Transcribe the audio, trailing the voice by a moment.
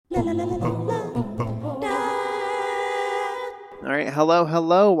All right,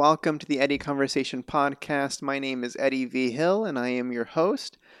 hello. Welcome to the Eddie Conversation Podcast. My name is Eddie V. Hill, and I am your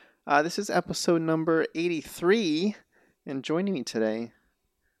host. This is episode number 83, and joining me today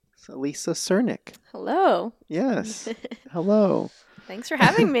is Lisa Crnic. Hello. Yes, hello. Thanks for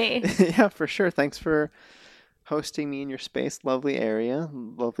having me. Yeah, for sure. Thanks for hosting me in your space. Lovely area,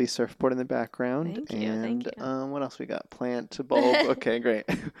 lovely surfboard in the background. Thank you. And what else we got? Plant, bulb. Okay, great.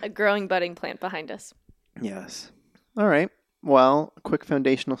 A growing, budding plant behind us. Yes. All right. Well, quick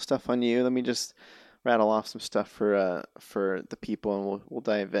foundational stuff on you. Let me just rattle off some stuff for the people, and we'll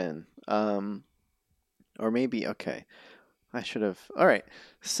dive in. Or maybe I should have. All right.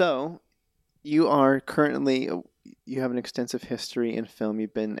 So you are currently you have an extensive history in film.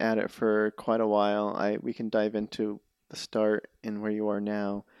 You've been at it for quite a while. We can dive into the start and where you are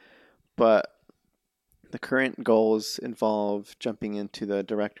now, but the current goals involve jumping into the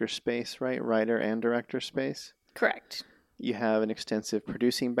director space, right? Writer and director space. Correct. You have an extensive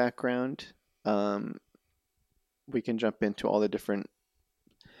producing background. We can jump into all the different.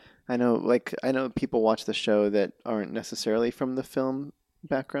 I know people watch the show that aren't necessarily from the film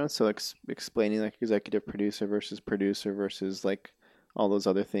background, so explaining like executive producer versus like all those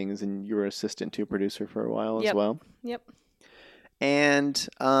other things, and you were assistant to producer for a while as well. Yep. And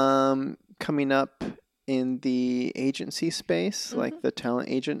coming up in the agency space, like the talent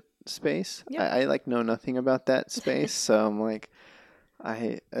agent space, I know nothing about that space, so I'm like,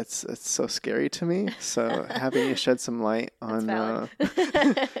 it's so scary to me. So having you shed some light on, having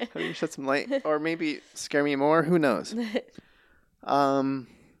you shed some light, or maybe scare me more, who knows? I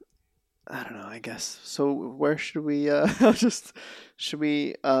don't know, I guess. So where should we, I'm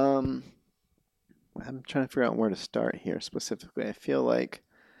trying to figure out where to start here specifically. I feel like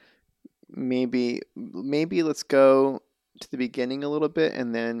maybe let's go to the beginning a little bit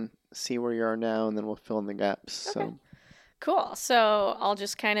and then see where you are now, and then we'll fill in the gaps. Okay. So Cool. So I'll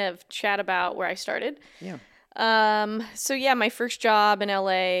just kind of chat about where I started. Yeah. My first job in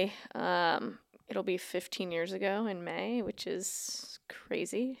LA, it'll be 15 years ago in May, which is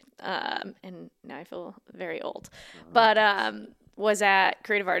crazy. And now I feel very old. But was at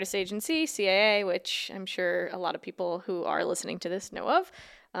Creative Artists Agency, CAA, which I'm sure a lot of people who are listening to this know of.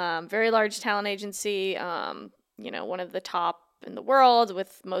 Very large talent agency, one of the top in the world,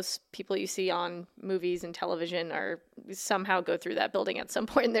 with most people you see on movies and television are somehow go through that building at some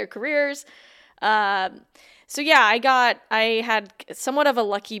point in their careers. I had somewhat of a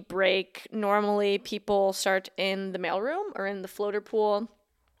lucky break. Normally people start in the mailroom or in the floater pool.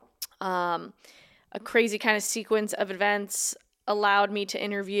 A crazy kind of sequence of events allowed me to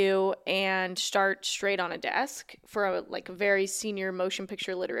interview and start straight on a desk for a very senior motion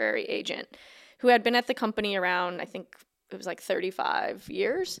picture literary agent who had been at the company around, I think it was 35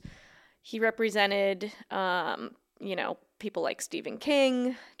 years. He represented, people like Stephen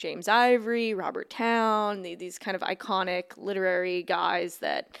King, James Ivory, Robert Towne, these kind of iconic literary guys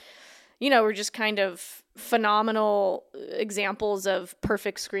that, were just kind of phenomenal examples of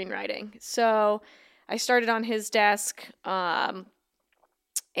perfect screenwriting. So I started on his desk,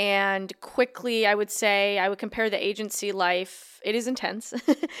 and quickly I would say I would compare the agency life. It is intense.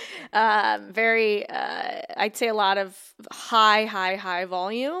 I'd say a lot of high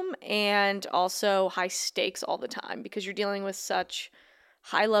volume and also high stakes all the time, because you're dealing with such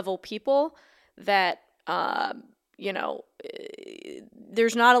high level people that,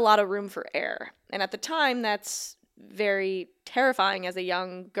 there's not a lot of room for error. And at the time, that's very terrifying as a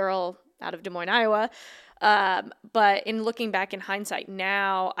young girl out of Des Moines, Iowa. But in looking back in hindsight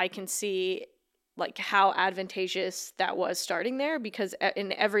now, I can see how advantageous that was starting there, because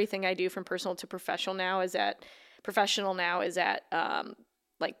in everything I do from personal to professional now is at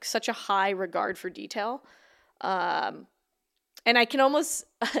such a high regard for detail. And I can almost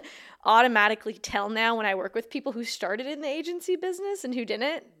automatically tell now when I work with people who started in the agency business and who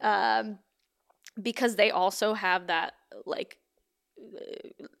didn't, because they also have that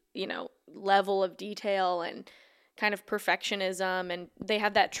level of detail and kind of perfectionism, and they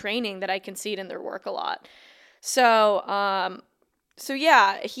have that training that I can see it in their work a lot.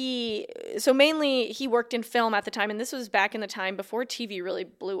 Mainly he worked in film at the time, and this was back in the time before TV really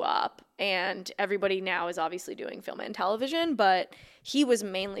blew up, and everybody now is obviously doing film and television, but he was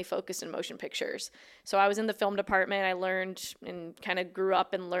mainly focused in motion pictures. So I was in the film department. I learned and kind of grew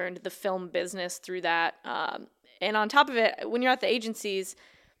up and learned the film business through that. And on top of it, when you're at the agencies,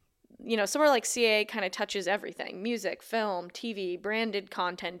 somewhere like CA kind of touches everything: music, film, TV, branded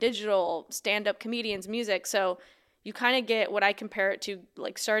content, digital, stand-up comedians, music. So you kind of get what I compare it to,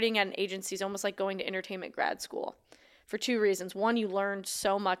 starting at an agency is almost like going to entertainment grad school for two reasons. One, you learn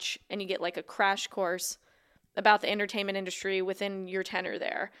so much and you get like a crash course about the entertainment industry within your tenure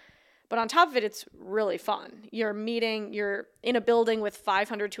there. But on top of it, it's really fun. You're in a building with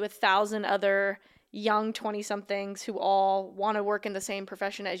 500 to 1,000 other young 20-somethings who all want to work in the same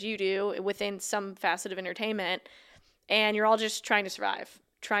profession as you do within some facet of entertainment. And you're all just trying to survive,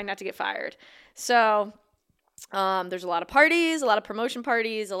 trying not to get fired. So there's a lot of parties, a lot of promotion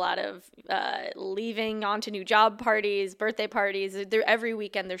parties, a lot of leaving on to new job parties, birthday parties. Every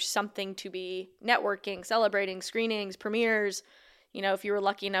weekend there's something to be networking, celebrating, screenings, premieres. You know, if you were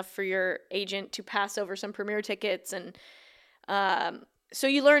lucky enough for your agent to pass over some premiere tickets. And so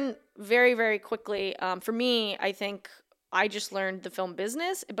you learn very, very quickly. For me, I think I just learned the film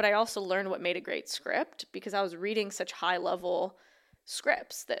business, but I also learned what made a great script because I was reading such high-level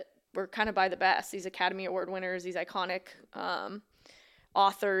scripts that were kind of by the best, these Academy Award winners, these iconic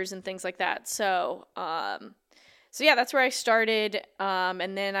authors and things like that. So yeah, that's where I started.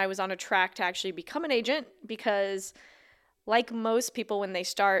 And then I was on a track to actually become an agent because like most people when they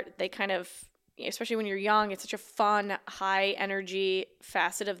start, they kind of, especially when you're young, it's such a fun, high energy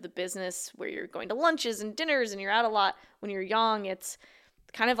facet of the business where you're going to lunches and dinners and you're out a lot. When you're young, it's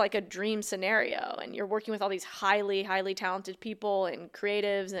kind of like a dream scenario and you're working with all these highly, highly talented people and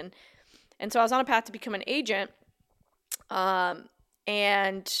creatives. And so I was on a path to become an agent and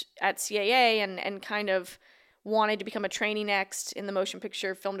at CAA and kind of wanted to become a trainee next in the motion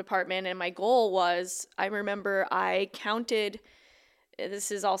picture film department. And my goal was, I remember I counted, this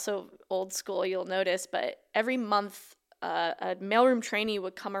is also old school, you'll notice, but every month a mailroom trainee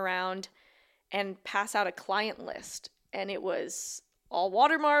would come around and pass out a client list. And it was all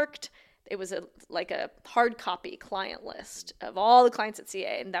watermarked. It was like a hard copy client list of all the clients at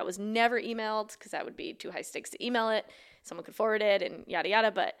CA. And that was never emailed because that would be too high stakes to email it. Someone could forward it and yada,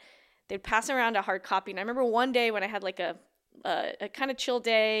 yada. But they'd pass around a hard copy. And I remember one day when I had like a kind of chill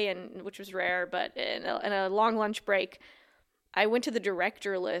day, and which was rare, but in a long lunch break, I went to the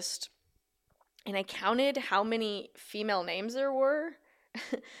director list and I counted how many female names there were.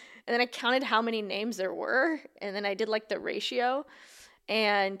 And then I counted how many names there were. And then I did like the ratio.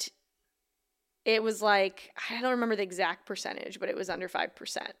 And it was like, I don't remember the exact percentage, but it was under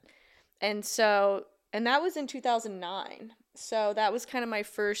 5%. And that was in 2009. So that was kind of my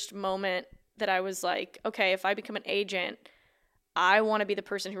first moment that I was like, okay, if I become an agent, I want to be the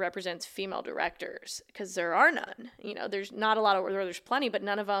person who represents female directors because there are none. You know, there's not a lot of, there's plenty, but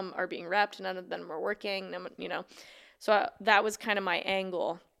none of them are being repped. None of them are working, you know. So that was kind of my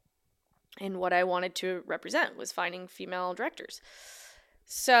angle. And what I wanted to represent was finding female directors.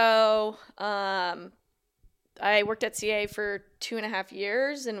 So I worked at CA for 2.5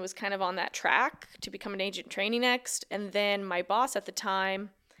 years and was kind of on that track to become an agent trainee next. And then my boss at the time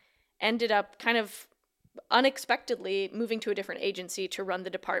ended up kind of unexpectedly moving to a different agency to run the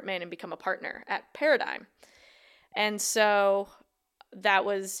department and become a partner at Paradigm. And so that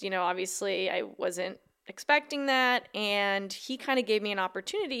was, you know, obviously I wasn't expecting that. And he kind of gave me an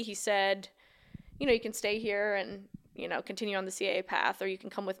opportunity. He said, you know, you can stay here and, you know, continue on the CAA path, or you can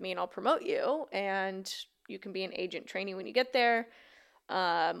come with me and I'll promote you and you can be an agent trainee when you get there,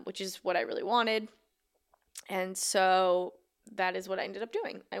 which is what I really wanted. And so that is what I ended up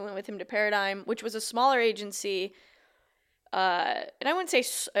doing. I went with him to Paradigm, which was a smaller agency. And I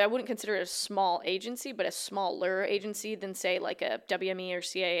wouldn't consider it a small agency, but a smaller agency than say like a WME or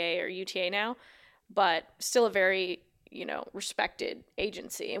CAA or UTA now, but still a very, you know, respected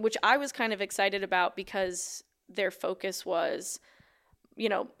agency, which I was kind of excited about because their focus was, you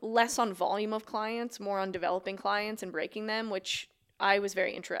know, less on volume of clients, more on developing clients and breaking them, which I was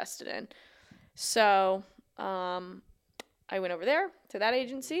very interested in. So, I went over there to that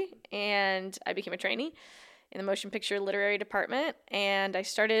agency and I became a trainee in the motion picture literary department. And I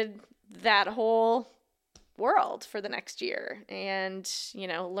started that whole world for the next year and, you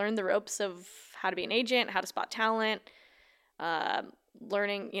know, learned the ropes of how to be an agent, how to spot talent,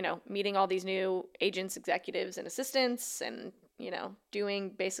 learning, you know, meeting all these new agents, executives, and assistants and, you know, doing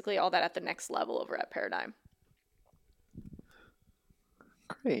basically all that at the next level over at Paradigm.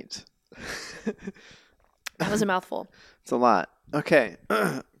 Great. That was a mouthful. It's a lot. Okay.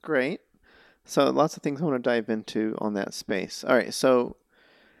 Great. So lots of things I want to dive into on that space. All right. So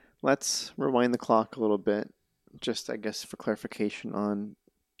let's rewind the clock a little bit, just I guess for clarification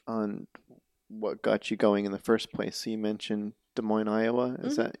on what got you going in the first place. So you mentioned Des Moines, Iowa.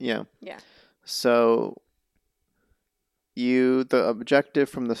 Is that? Yeah. Yeah. So the objective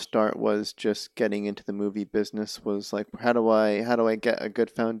from the start was just getting into the movie business, was like, how do I get a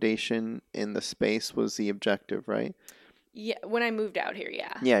good foundation in the space was the objective, right? Yeah, when I moved out here,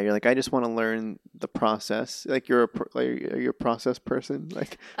 yeah. Yeah, you're like, I just want to learn the process. Like you're a process person.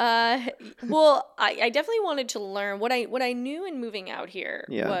 Like, Uh, well, I definitely wanted to learn what I knew in moving out here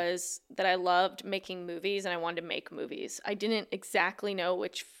yeah, was that I loved making movies and I wanted to make movies. I didn't exactly know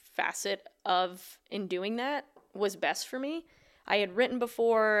which facet of in doing that was best for me. I had written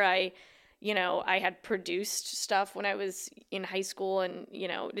before. I had produced stuff when I was in high school and,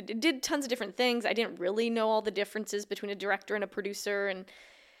 did tons of different things. I didn't really know all the differences between a director and a producer. And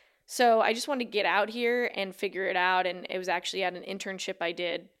so I just wanted to get out here and figure it out. And it was actually at an internship I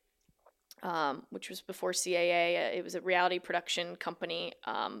did, which was before CAA. It was a reality production company.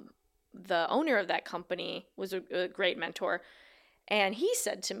 The owner of that company was a great mentor. And he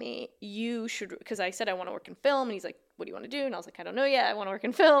said to me, you should, because I said I want to work in film. And he's like, what do you want to do? And I was like, I don't know yet. I want to work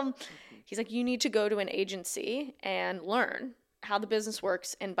in film. He's like, you need to go to an agency and learn how the business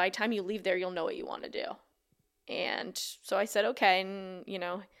works. And by the time you leave there, you'll know what you want to do. And so I said, okay. And,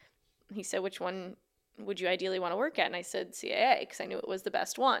 he said, which one would you ideally want to work at? And I said, CAA, because I knew it was the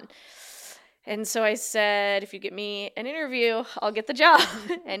best one. And so I said, if you get me an interview, I'll get the job.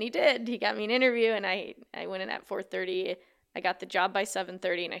 And he did. He got me an interview, and I went in at 4:30. I got the job by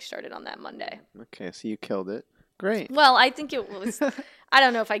 7:30, and I started on that Monday. okay, so you killed it. Great. Well, I think it was, I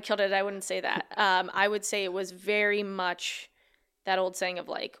don't know if I killed it. I wouldn't say that. I would say it was very much that old saying of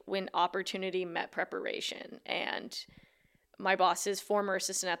like when opportunity met preparation. And my boss's former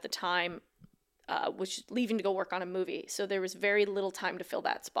assistant at the time was leaving to go work on a movie. So there was very little time to fill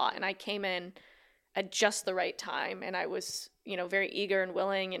that spot. And I came in at just the right time. And I was, very eager and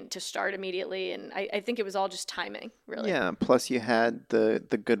willing and to start immediately. And I think it was all just timing, really. Yeah. Plus, you had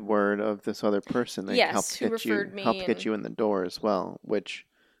the good word of this other person that Yes, who referred me. Helped get you in the door as well, which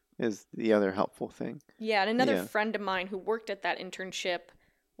is the other helpful thing. Yeah, and another friend of mine who worked at that internship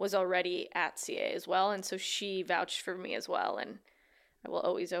was already at CA as well, and so she vouched for me as well, and I will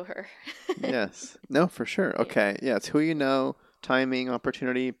always owe her. Yes. No, for sure. Okay. Yeah, it's who you know, timing,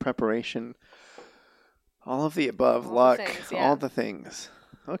 opportunity, preparation, all of the above, All the luck, things, yeah. all the things.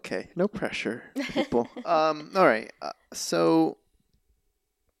 Okay. No pressure, people. All right. So,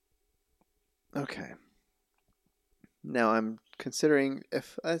 okay. Now I'm considering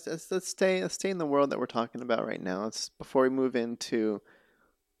if let's stay in the world that we're talking about right now. Let's before we move into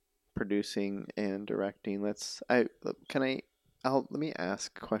producing and directing. Let me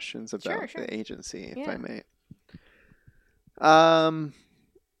ask questions about Sure. the agency, if Yeah. I may. Um,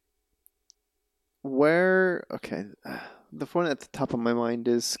 the one at the top of my mind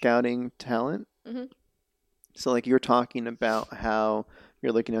is scouting talent. Mm-hmm. So, like, you're talking about how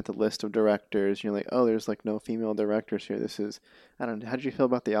you're looking at the list of directors, and you're like, oh, there's like no female directors here. I don't know. How did you feel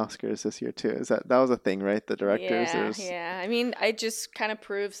about the Oscars this year too? That was a thing, right? The directors. Yeah. I mean, it just kind of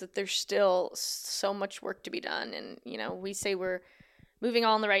proves that there's still so much work to be done, and we say we're moving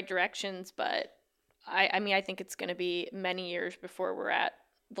all in the right directions, but I mean, I think it's going to be many years before we're at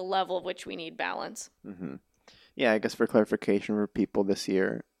the level of which we need balance. Mm-hmm. Yeah, I guess for clarification for people this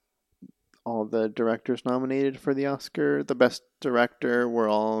year, all the directors nominated for the Oscar, the best director, were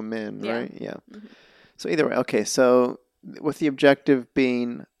all men, right? Yeah. Mm-hmm. So either way, okay. So with the objective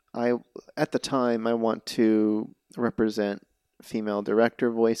being, at the time I want to represent female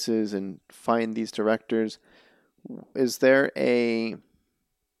director voices and find these directors.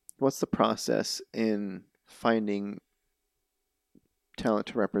 What's the process in finding talent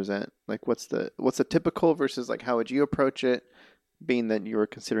to represent? Like, what's the typical versus like how would you approach it, being that you were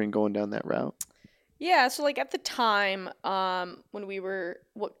considering going down that route? Yeah, so like at the time, when we were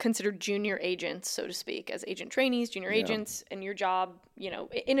what considered junior agents, so to speak, as agent trainees, junior agents, and your job,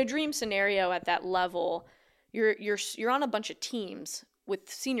 in a dream scenario at that level, you're on a bunch of teams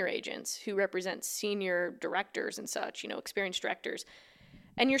with senior agents who represent senior directors and such, experienced directors.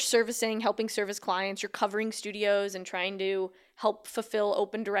 And you're helping service clients, you're covering studios and trying to help fulfill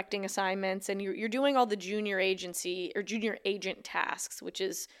open directing assignments, and you're doing all the junior agency or junior agent tasks, which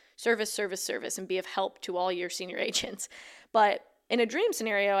is service, and be of help to all your senior agents. But in a dream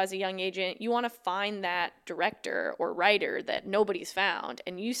scenario, as a young agent, you want to find that director or writer that nobody's found,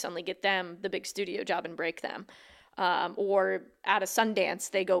 and you suddenly get them the big studio job and break them. Or at a Sundance,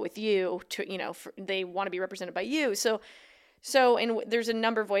 they go with you to, they want to be represented by you. So there's a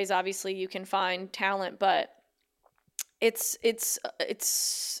number of ways, obviously, you can find talent, but it's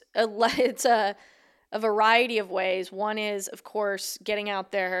a variety of ways. One is, of course, getting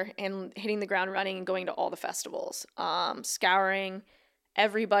out there and hitting the ground running and going to all the festivals, scouring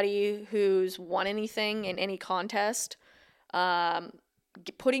everybody who's won anything in any contest,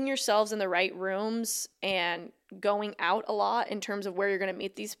 putting yourselves in the right rooms and going out a lot in terms of where you're going to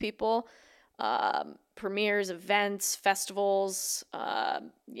meet these people. premieres, events, festivals,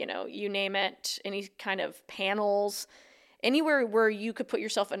 you name it, any kind of panels, anywhere where you could put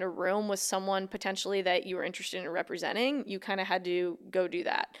yourself in a room with someone potentially that you were interested in representing, you kind of had to go do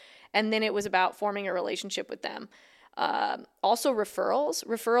that. And then it was about forming a relationship with them. Also, referrals.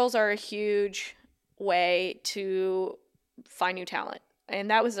 Referrals are a huge way to find new talent. And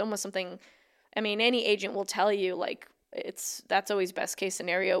that was almost something, I mean, any agent will tell you, like, that's always best case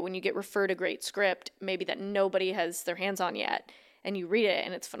scenario when you get referred a great script, maybe that nobody has their hands on yet, and you read it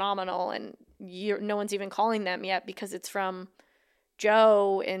and it's phenomenal, and no one's even calling them yet because it's from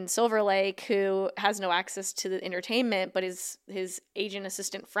Joe in Silver Lake who has no access to the entertainment, but his agent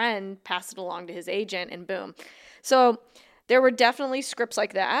assistant friend passed it along to his agent, and boom. So there were definitely scripts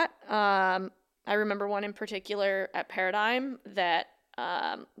like that. I remember one in particular at Paradigm that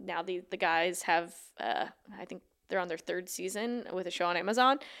now the guys have, I think they're on their third season with a show on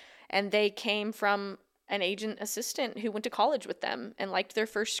Amazon, and they came from an agent assistant who went to college with them and liked their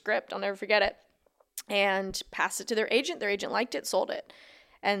first script. I'll never forget it. And passed it to their agent. Their agent liked it, sold it.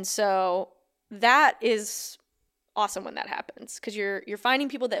 And so that is awesome when that happens, because you're finding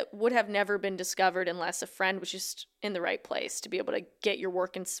people that would have never been discovered unless a friend was just in the right place to be able to get your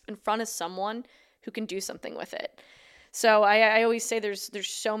work in front of someone who can do something with it. So I always say there's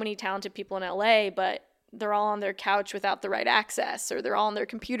so many talented people in LA, but they're all on their couch without the right access, or they're all on their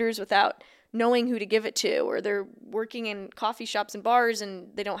computers without knowing who to give it to, or they're working in coffee shops and bars and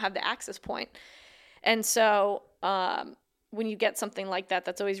they don't have the access point. And so when you get something like that,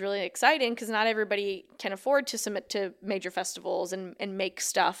 that's always really exciting, because not everybody can afford to submit to major festivals and make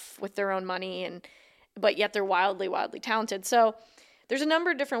stuff with their own money, but yet they're wildly, wildly talented. So there's a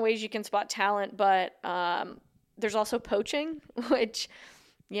number of different ways you can spot talent, but there's also poaching, which,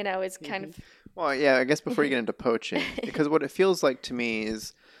 is kind of... Well, yeah, I guess before you get into poaching, because what it feels like to me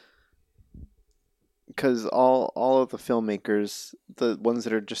is, because all of the filmmakers, the ones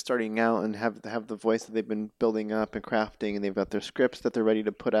that are just starting out and have the voice that they've been building up and crafting, and they've got their scripts that they're ready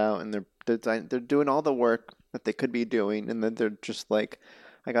to put out, and they're doing all the work that they could be doing, and then they're just like,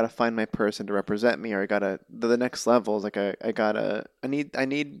 I gotta find my person to represent me, or I gotta the next level is like I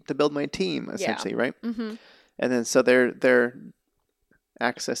need to build my team, essentially, right? Mm-hmm. And then so they're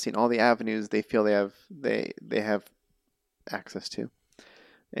accessing all the avenues they feel they have access to,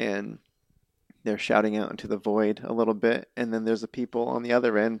 and they're shouting out into the void a little bit, and then there's the people on the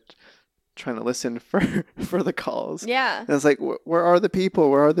other end trying to listen for the calls. Yeah. And it's like, where are the people?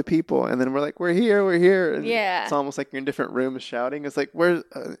 Where are the people? And then we're like, we're here. And yeah. It's almost like you're in different rooms shouting. It's like, we're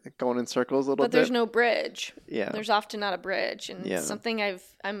going in circles a little bit. But there's no bridge. Yeah. There's often not a bridge. And it's something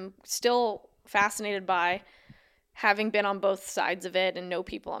I'm still fascinated by, having been on both sides of it and know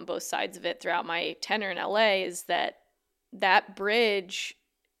people on both sides of it throughout my tenure in LA, is that bridge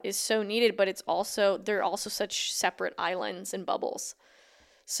is so needed, but they're also such separate islands and bubbles.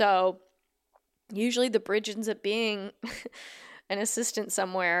 So usually the bridge ends up being an assistant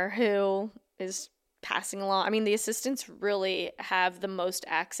somewhere who is passing along. I mean, the assistants really have the most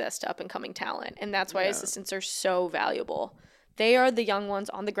access to up and coming talent, and that's why assistants are so valuable. They are the young ones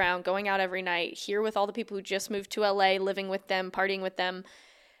on the ground, going out every night, here with all the people who just moved to LA, living with them, partying with them,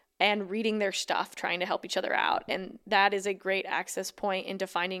 and reading their stuff, trying to help each other out. And that is a great access point into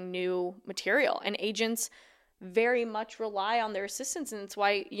finding new material. And agents very much rely on their assistants. And it's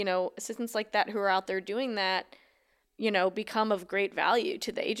why, assistants like that who are out there doing that, become of great value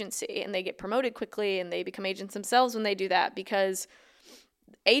to the agency, and they get promoted quickly, and they become agents themselves when they do that, because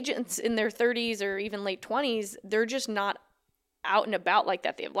agents in their 30s or even late 20s, they're just not out and about like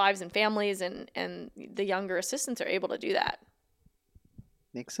that. They have lives and families, and the younger assistants are able to do that.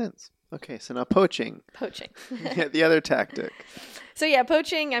 Makes sense. Okay, so now poaching. Yeah, the other tactic. So yeah,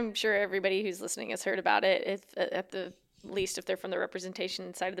 poaching, I'm sure everybody who's listening has heard about it, at the least if they're from the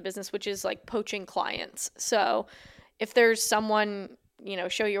representation side of the business, which is like poaching clients. So if there's someone,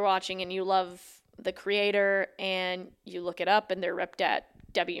 show you're watching and you love the creator and you look it up and they're repped at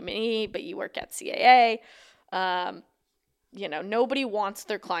WME, but you work at CAA, nobody wants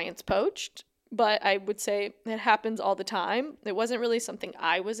their clients poached. But I would say it happens all the time. It wasn't really something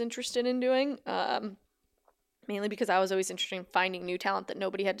I was interested in doing, mainly because I was always interested in finding new talent that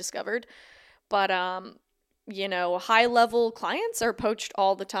nobody had discovered. But, high-level clients are poached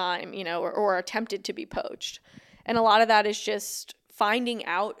all the time, or attempted to be poached. And a lot of that is just finding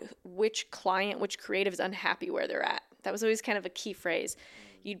out which creative is unhappy where they're at. That was always kind of a key phrase.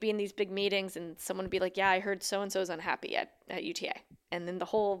 You'd be in these big meetings and someone would be like, yeah, I heard so-and-so is unhappy at UTA. And then the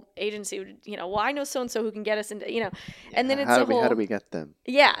whole agency would, well, I know so-and-so who can get us into, and then it's how do we get them?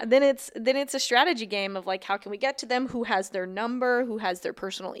 Yeah. Then it's a strategy game of like, how can we get to them? Who has their number? Who has their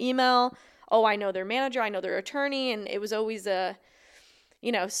personal email? oh, I know their manager, I know their attorney, and it was always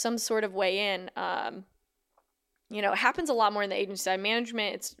some sort of way in. It happens a lot more in the agency side.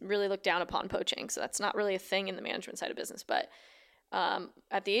 Management, it's really looked down upon poaching, so that's not really a thing in the management side of business. But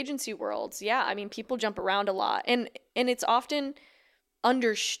at the agency worlds, yeah, I mean, people jump around a lot, and it's often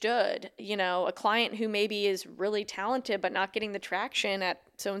understood. A client who maybe is really talented but not getting the traction at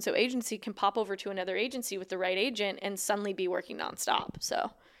so and so agency can pop over to another agency with the right agent and suddenly be working nonstop.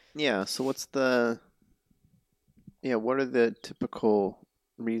 So Yeah. So what are the typical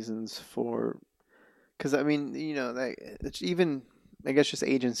reasons for? Because I mean, it's even, I guess, just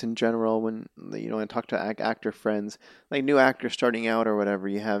agents in general. When I talk to actor friends, like new actors starting out or whatever,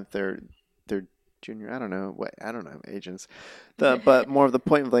 you have their junior. I don't know agents. But more of the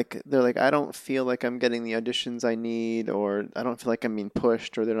point of like they're like, I don't feel like I'm getting the auditions I need, or I don't feel like I'm being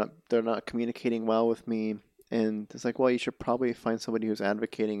pushed, or they're not communicating well with me. And it's like, well, you should probably find somebody who's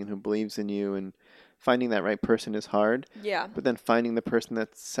advocating and who believes in you. And finding that right person is hard. yeah, But then finding the person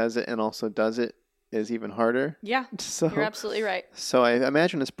that says it and also does it is even harder. yeah, you're absolutely right. So I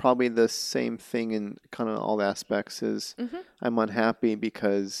imagine it's probably the same thing in kind of all aspects. Is I'm unhappy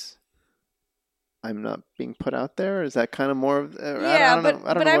because I'm not being put out there. Is that kind of more of? Yeah, I don't know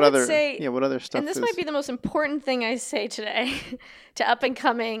I what would other say, what other stuff and this is. might be the most important thing I say today to up and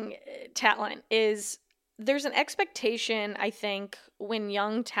coming talent is there's an expectation, I think, when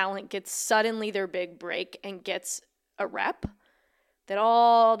young talent gets suddenly their big break and gets a rep, that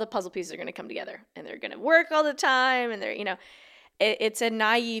all the puzzle pieces are going to come together and they're going to work all the time, and it's a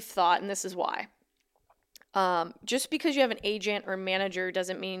naive thought, and this is why. Just because you have an agent or manager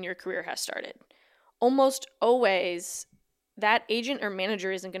doesn't mean your career has started. Almost always, that agent or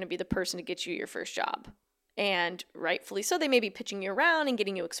manager isn't going to be the person to get you your first job. And rightfully so, they may be pitching you around and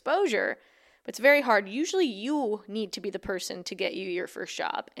getting you exposure, but it's very hard. Usually you need to be the person to get you your first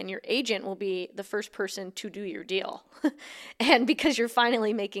job, and your agent will be the first person to do your deal. And because you're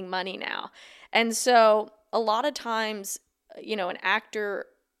finally making money now. And so a lot of times, an actor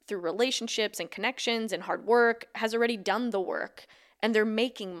through relationships and connections and hard work has already done the work, and they're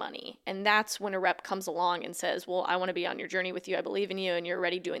making money. And that's when a rep comes along and says, well, I want to be on your journey with you. I believe in you, and you're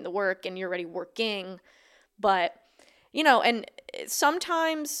already doing the work and you're already working. But, and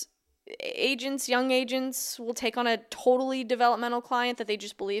sometimes young agents will take on a totally developmental client that they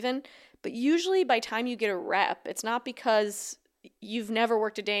just believe in. But usually by the time you get a rep, it's not because you've never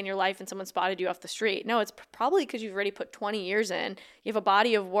worked a day in your life and someone spotted you off the street. No, it's probably because you've already put 20 years in. You have a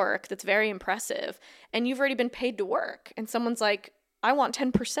body of work that's very impressive, and you've already been paid to work. And someone's like, I want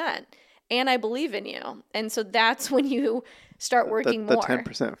 10%, and I believe in you. And so that's when you start working the more.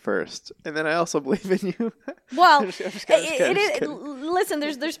 10% first, and then I also believe in you. Well, listen,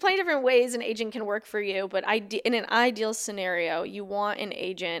 there's plenty of different ways an agent can work for you, but in an ideal scenario, you want an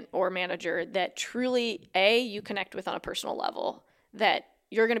agent or manager that truly, you connect with on a personal level, that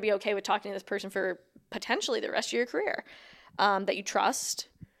you're going to be okay with talking to this person for potentially the rest of your career, that you trust,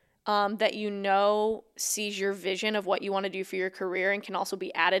 that sees your vision of what you want to do for your career and can also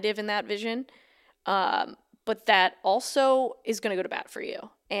be additive in that vision, but that also is going to go to bat for you.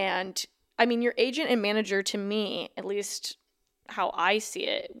 And I mean, your agent and manager, to me, at least how I see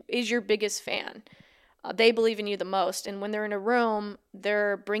it, is your biggest fan. They believe in you the most, and when they're in a room,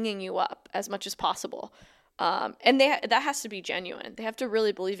 they're bringing you up as much as possible. And that has to be genuine. They have to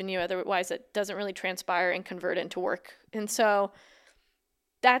really believe in you, otherwise it doesn't really transpire and convert into work. And so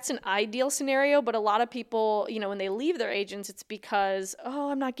that's an ideal scenario, but a lot of people, when they leave their agents, it's because,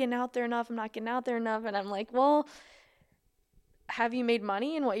 I'm not getting out there enough. And I'm like, well, have you made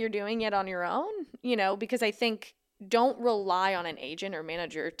money in what you're doing yet on your own? Because I think don't rely on an agent or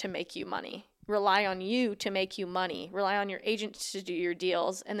manager to make you money. Rely on you to make you money. Rely on your agent to do your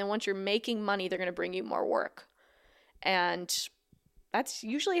deals. And then once you're making money, they're going to bring you more work. And that's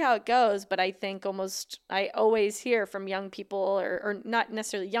usually how it goes. But I think I always hear from young people, or not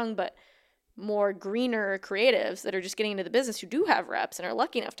necessarily young, but more greener creatives that are just getting into the business who do have reps and are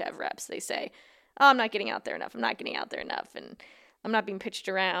lucky enough to have reps. They say, I'm not getting out there enough. And I'm not being pitched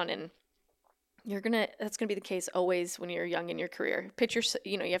around. And that's going to be the case always when you're young in your career.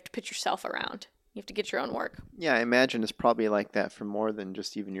 You have to pitch yourself around. You have to get your own work. Yeah, I imagine it's probably like that for more than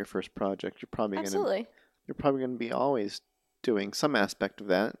just even your first project. You're probably going to be always doing some aspect of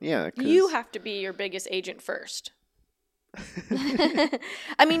that. Yeah. You have to be your biggest agent first.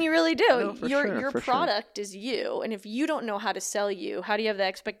 I mean, you really do. No, your product is you. And if you don't know how to sell you, how do you have the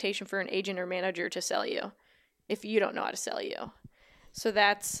expectation for an agent or manager to sell you if you don't know how to sell you? So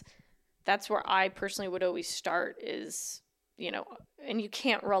that's where I personally would always start is, and you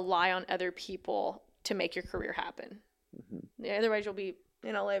can't rely on other people to make your career happen. Mm-hmm. Yeah, otherwise you'll be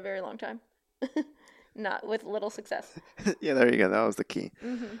in LA a very long time. Not with little success. Yeah, there you go. That was the key.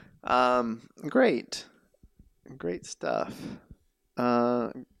 Great. Great stuff.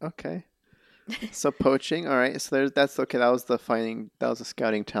 Okay. So poaching, all right. So that's okay. That was the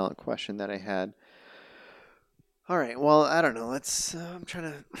scouting talent question that I had. All right. Well, I don't know. I'm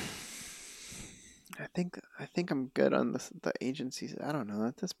trying to. I think I'm good on the agencies. I don't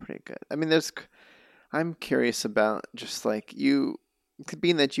know. That's pretty good. I mean, I'm curious about just like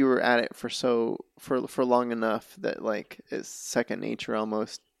being that you were at it for long enough that like it's second nature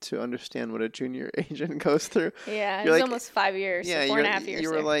almost to understand what a junior agent goes through. Yeah, it You're was like, almost 5 years, so yeah, 4.5 years you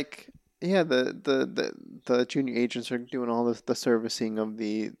were there. like, yeah, the junior agents are doing all the servicing of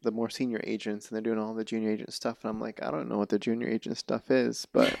the more senior agents, and they're doing all the junior agent stuff. And I'm like, I don't know what the junior agent stuff is,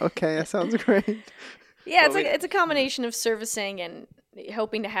 but okay, that sounds great. Yeah, But it's a combination of servicing and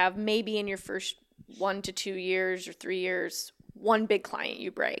hoping to have maybe in your first 1 to 2 years or 3 years one big client you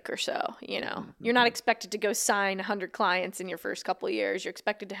break or so. You're not expected to go sign 100 clients in your first couple of years. You're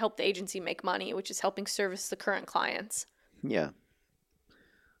expected to help the agency make money, which is helping service the current clients. yeah,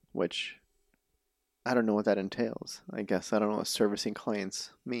 which I don't know what that entails. I guess I don't know what servicing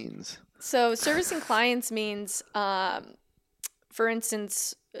clients means. So servicing clients means, for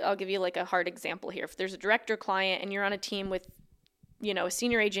instance, I'll give you like a hard example here. If there's a director client and you're on a team with, a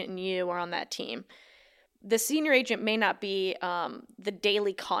senior agent and you are on that team, the senior agent may not be the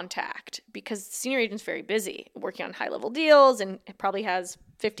daily contact because the senior agent's very busy working on high level deals and it probably has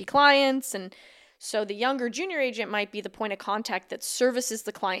 50 clients. And so the younger junior agent might be the point of contact that services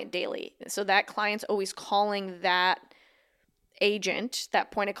the client daily. So that client's always calling that agent,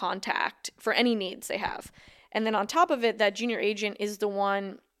 that point of contact, for any needs they have. And then on top of it, that junior agent is the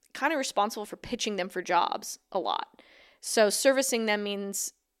one kind of responsible for pitching them for jobs a lot. So servicing them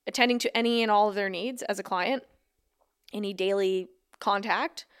means attending to any and all of their needs as a client, any daily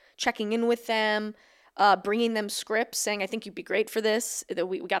contact, checking in with them, bringing them scripts, saying, I think you'd be great for this.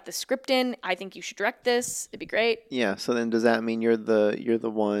 We got this script in. I think you should direct this. It'd be great. Yeah. So then, does that mean you're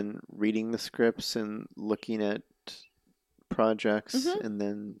the one reading the scripts and looking at projects, and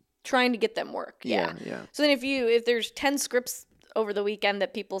then Trying to get them work. Yeah. yeah. So then if there's 10 scripts over the weekend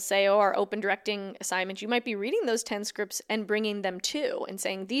that people say, are open directing assignments, you might be reading those 10 scripts and bringing them to and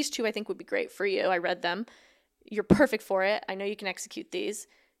saying, these two I think would be great for you. I read them. You're perfect for it. I know you can execute these.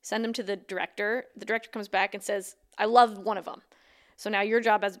 Send them to the director. The director comes back and says, I love one of them. So now your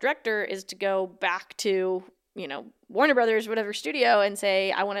job as a director is to go back to, Warner Brothers, whatever studio, and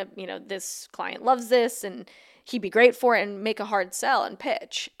say, I want to, this client loves this and he'd be great for it, and make a hard sell and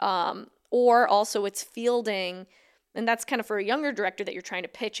pitch. Or also it's fielding, and that's kind of for a younger director that you're trying to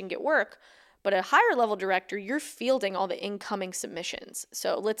pitch and get work. But a higher level director, you're fielding all the incoming submissions.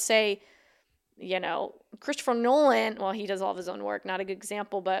 So let's say, Christopher Nolan, well, he does all of his own work, not a good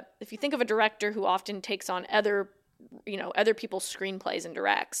example, but if you think of a director who often takes on other people's screenplays and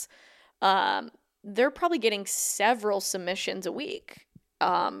directs, they're probably getting several submissions a week.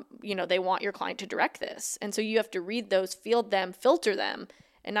 They want your client to direct this. And so you have to read those, field them, filter them,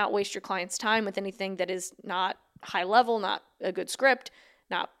 and not waste your client's time with anything that is not high level, not a good script,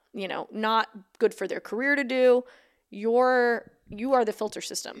 not good for their career to do. You are the filter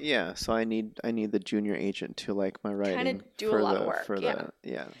system. Yeah, so I need the junior agent to like my writing. Kind of do a lot of work.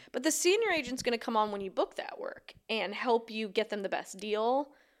 Yeah. But the senior agent's going to come on when you book that work and help you get them the best deal,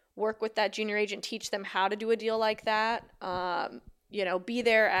 work with that junior agent, teach them how to do a deal like that. Be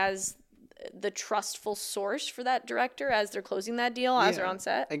there as the trustful source for that director as they're closing that deal, as they're on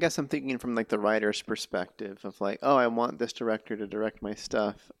set. I guess I'm thinking from like the writer's perspective of like, oh, I want this director to direct my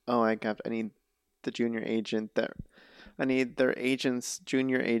stuff. Oh, I need the junior agent there. I need their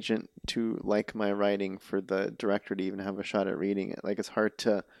junior agent to like my writing for the director to even have a shot at reading it. Like it's hard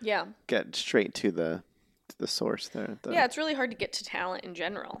to get straight to the source there. It's really hard to get to talent in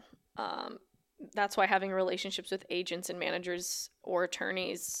general. That's why having relationships with agents and managers or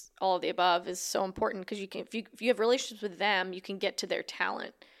attorneys, all of the above, is so important, because if you have relationships with them, you can get to their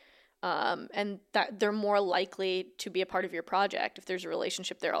talent, and that they're more likely to be a part of your project if there's a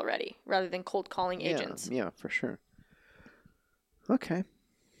relationship there already, rather than cold calling agents. Yeah, for sure. Okay,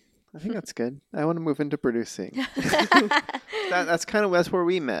 I think that's good. I want to move into producing. That's where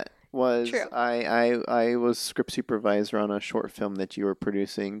we met. True. I was script supervisor on a short film that you were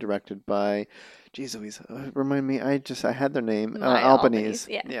producing, directed by, geez Louise, remind me, I had their name, Maya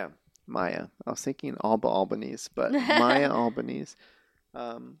Albanese. Yeah, Maya. I was thinking Alba Albanese, but Maya Albanese.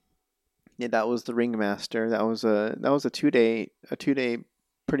 That was the Ringmaster. That was a 2-day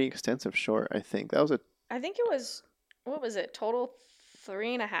pretty extensive short. I think I think it was, what was it, total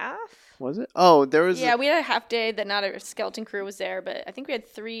 3.5. Was it? Oh, there was. Yeah, we had a half day that not a skeleton crew was there, but I think we had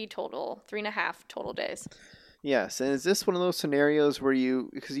 3.5 total days. Yes, and is this one of those scenarios where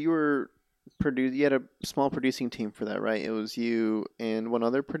because you had a small producing team for that, right? It was you and one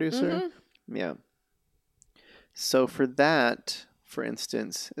other producer? Mm-hmm. Yeah. So for that, for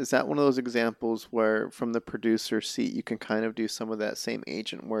instance, is that one of those examples where from the producer seat you can kind of do some of that same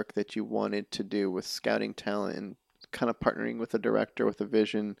agent work that you wanted to do with scouting talent and kind of partnering with a director with a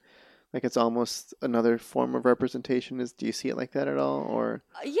vision? Like it's almost another form of representation. Do you see it like that at all, or?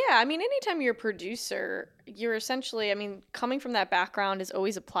 Yeah, I mean, anytime you're a producer, you're essentially, I mean, coming from that background is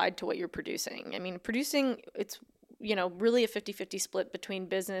always applied to what you're producing. I mean, producing, it's, really a 50-50 split between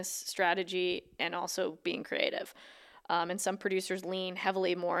business strategy and also being creative. And some producers lean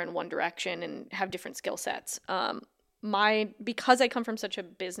heavily more in one direction and have different skill sets. Because I come from such a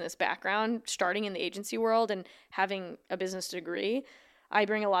business background, starting in the agency world and having a business degree, I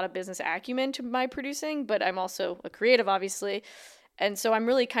bring a lot of business acumen to my producing, but I'm also a creative, obviously. And so I'm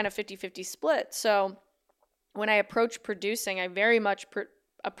really kind of 50-50 split. So when I approach producing, I very much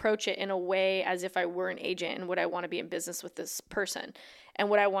approach it in a way as if I were an agent and would I want to be in business with this person and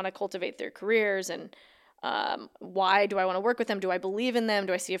would I want to cultivate their careers and why do I want to work with them? Do I believe in them?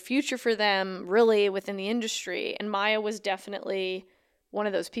 Do I see a future for them really within the industry? And Maya was definitely one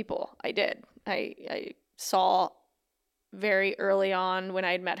of those people. I did. I saw very early on when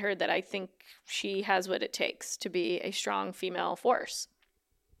I had met her that I think she has what it takes to be a strong female force.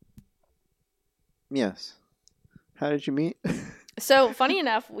 Yes. How did you meet? So funny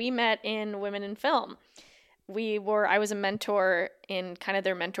enough, we met in Women in Film. I was a mentor in kind of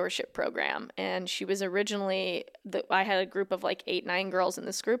their mentorship program, and she was originally I had a group of like 8-9 girls in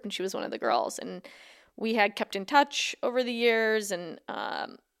this group, and she was one of the girls, and we had kept in touch over the years, and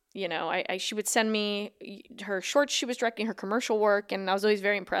she would send me her shorts she was directing, her commercial work, and I was always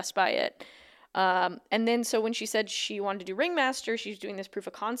very impressed by it. And then so when she said she wanted to do Ringmaster, she was doing this proof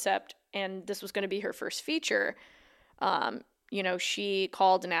of concept, and this was going to be her first feature. She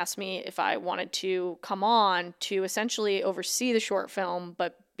called and asked me if I wanted to come on to essentially oversee the short film,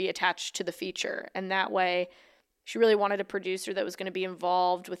 but be attached to the feature. And that way, she really wanted a producer that was going to be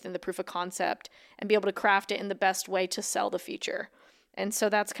involved within the proof of concept and be able to craft it in the best way to sell the feature. And so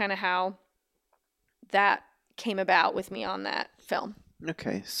that's kind of how that came about with me on that film.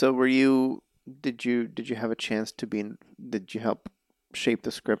 Okay. So did you have a chance did you help shape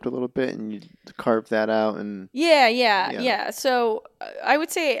the script a little bit and you carve that out and yeah. So I would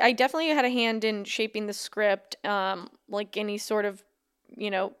say I definitely had a hand in shaping the script, like any sort of,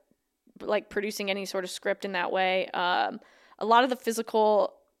 like producing any sort of script in that way. A lot of the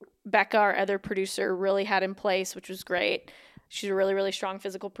physical Becca, our other producer, really had in place, which was great. She's a really, really strong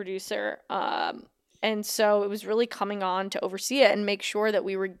physical producer. And so it was really coming on to oversee it and make sure that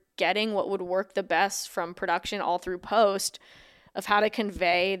we were getting what would work the best from production all through post of how to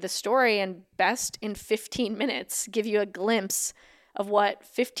convey the story and best in 15 minutes, give you a glimpse of what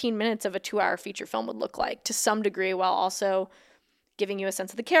 15 minutes of a 2-hour feature film would look like to some degree, while also giving you a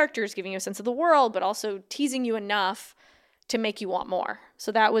sense of the characters, giving you a sense of the world, but also teasing you enough to make you want more.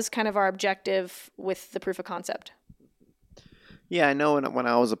 So that was kind of our objective with the proof of concept. Yeah, I know when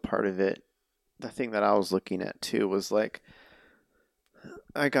I was a part of it, the thing that I was looking at too was like,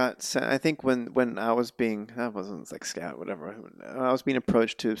 I got sent, I think when I wasn't like scout, whatever, I was being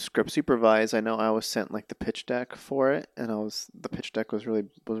approached to script supervise. I know I was sent like the pitch deck for it, and the pitch deck was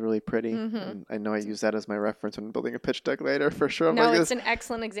really pretty. Mm-hmm. And I know I use that as my reference when building a pitch deck later for sure. No, it's an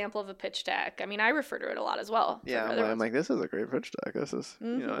excellent example of a pitch deck. I mean, I refer to it a lot as well. Yeah, I'm like, this is a great pitch deck. This is,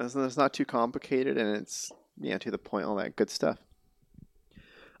 it's not too complicated, and it's, to the point, all that good stuff.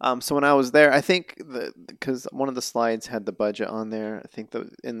 So when I was there, I think because one of the slides had the budget on there, I think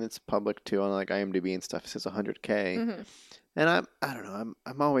and it's public too on like IMDb and stuff. It says $100K, mm-hmm. And I don't know.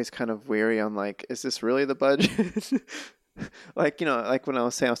 I'm always kind of wary on like, is this really the budget? Like like when I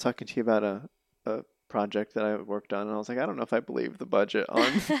was talking to you about a project that I worked on, and I was like, I don't know if I believe the budget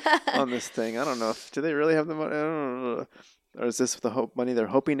on this thing. I don't know do they really have the money? I don't know. Or is this the money they're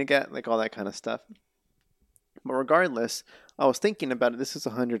hoping to get? Like all that kind of stuff. But regardless, I was thinking about it. This is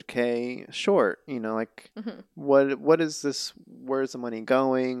 $100K short. Like mm-hmm. what is this? Where's the money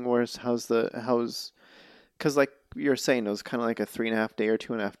going? Because like you're saying, it was kind of like a 3.5 day or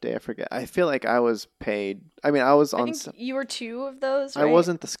 2.5 day. I forget. I feel like I was paid. I mean, I think you were 2 of those. Right? I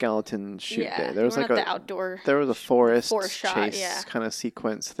wasn't the skeleton shoot day. There was like the outdoor. There was a forest shot, chase kind of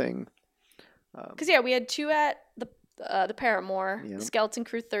sequence thing. Because we had 2 at the Paramore, the skeleton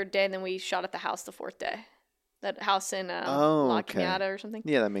crew 3rd day, and then we shot at the house the 4th day. That house in La Cañada or something.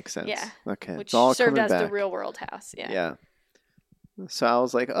 Yeah, that makes sense. Yeah. Okay. Which it's all served as back. the real world house. Yeah. Yeah. So I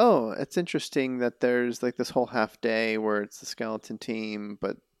was like, oh, it's interesting that there's like this whole half day where it's the skeleton team,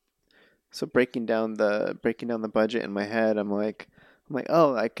 but so breaking down the budget in my head, I'm like,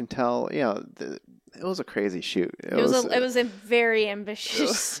 oh, I can tell. It was a crazy shoot. It It was was a it was a very it was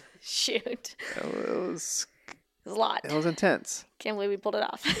ambitious shoot. it was It was a lot. it was intense. Can't believe we pulled it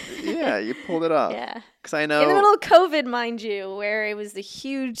off. Yeah, you pulled it off. Yeah. Because I In the know. middle of COVID, mind you, where it was the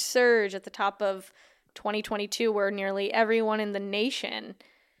huge surge at the top of 2022, where nearly everyone in the nation,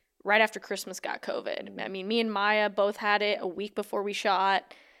 right after Christmas, got COVID. I mean, me and Maya both had it a week before we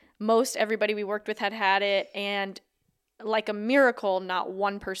shot. Most everybody we worked with had it, and like a miracle, not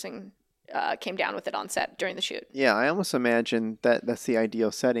one person came down with it on set during the shoot. Yeah, I almost imagine that that's the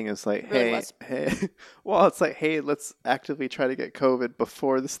ideal setting is like, It really hey, was. hey, well, it's like, hey, let's actively try to get COVID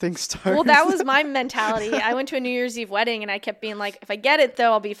before this thing starts. Well, that was my mentality. I went to a New Year's Eve wedding, and I kept being like, if I get it,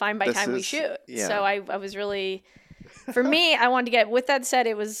 though, I'll be fine by the time we shoot. Yeah. So I was really, for me, I wanted to get, with that said,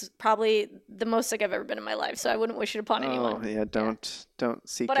 it was probably the most sick I've ever been in my life, so I wouldn't wish it upon anyone. Oh, yeah, don't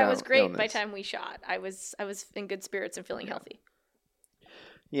seek out But I was great illness. by the time we shot. I was in good spirits and feeling healthy.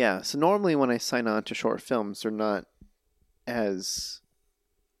 Yeah, so normally when I sign on to short films, they're not as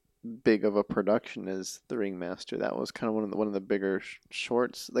big of a production as The Ringmaster. That was kind of one of the bigger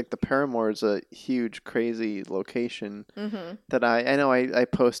shorts. Like the Paramore is a huge, crazy location that I know I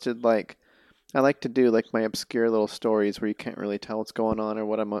posted like. I like to do like my obscure little stories where you can't really tell what's going on or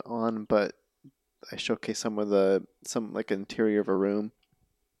what I'm on, but I showcase some like interior of a room.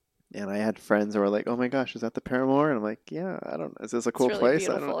 And I had friends who were like, "Oh my gosh, is that the Paramore?" And I'm like, "Yeah, I don't. Is this a cool It's really place?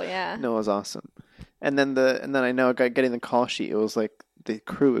 I beautiful, don't." yeah. No, it was awesome. And then I know getting the call sheet. It was like the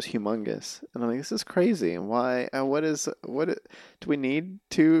crew was humongous, and I'm like, "This is crazy. And why? Do we need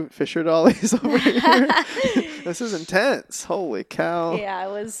 2 Fisher dollies over here? This is intense. Holy cow!" Yeah,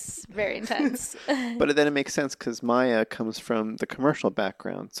 it was very intense. But then it makes sense because Maya comes from the commercial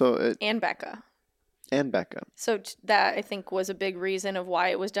background, And Becca. and Becca. So that, I think, was a big reason of why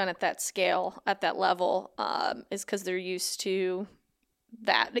it was done at that scale, at that level, is because they're used to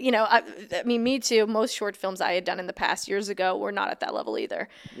that. I mean, me too. Most short films I had done in the past years ago were not at that level either.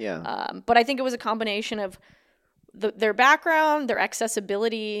 Yeah. But I think it was a combination of their background, their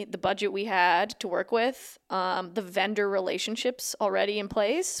accessibility, the budget we had to work with, the vendor relationships already in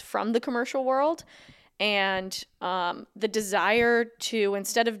place from the commercial world, and the desire to,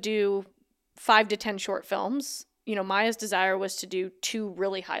 instead of do 5 to 10 short films, Maya's desire was to do 2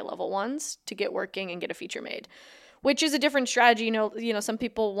 really high level ones to get working and get a feature made, which is a different strategy. Some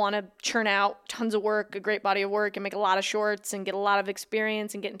people want to churn out tons of work, a great body of work, and make a lot of shorts and get a lot of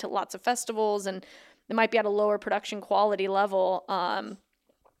experience and get into lots of festivals, and it might be at a lower production quality level.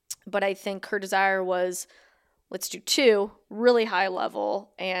 But I think her desire was, let's do 2 really high level,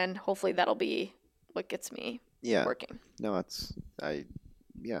 and hopefully that'll be what gets me working. No, I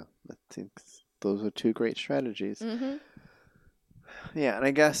think those are 2 great strategies. Mm-hmm. Yeah, and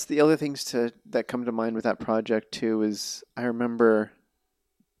I guess the other things that come to mind with that project too is I remember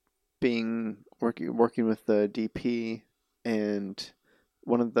working with the DP, and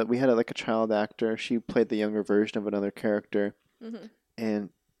we had like a child actor. She played the younger version of another character, and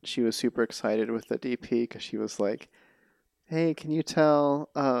she was super excited with the DP because she was like, "Hey, can you tell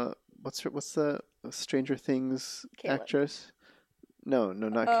what's the Stranger Things Caleb. actress?" No,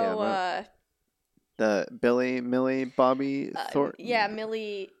 not Caleb. The Millie, Bobby Thornton. Yeah,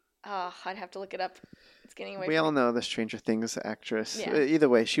 Millie. I'd have to look it up. It's getting away. We from all me. know the Stranger Things actress. Yeah. Either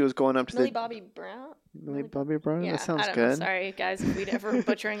way, she was going up to Millie Bobby Brown. Millie Bobby Brown. Yeah, That sounds I don't good. know. Sorry, guys, if we'd ever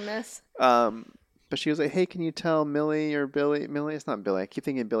butchering this. But she was like, "Hey, can you tell Millie or Billy? Millie, it's not Billy. I keep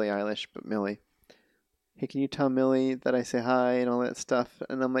thinking Billie Eilish, but Millie. Hey, can you tell Millie that I say hi and all that stuff?"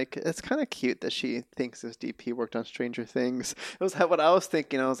 And I'm like, it's kind of cute that she thinks this DP worked on Stranger Things. It was what I was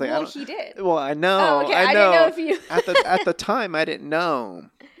thinking. I was like, Well, he did. Well, I know. Oh, okay. I didn't know if know. you. at the time, I didn't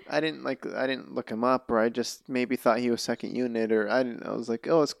know. I didn't look him up, or I just maybe thought he was second unit, or I didn't know. I was like,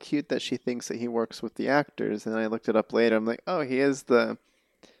 oh, it's cute that she thinks that he works with the actors. And I looked it up later. I'm like, oh, he was the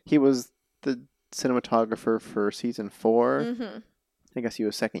cinematographer for season 4. Mm-hmm. I guess he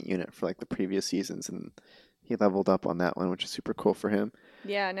was second unit for like the previous seasons, and he leveled up on that one, which is super cool for him.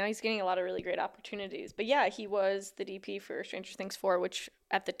 Yeah, now he's getting a lot of really great opportunities. But yeah, he was the DP for Stranger Things 4, which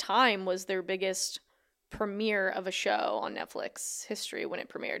at the time was their biggest premiere of a show on Netflix history when it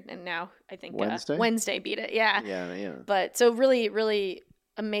premiered. And now I think Wednesday beat it. Yeah. Yeah. But so really, really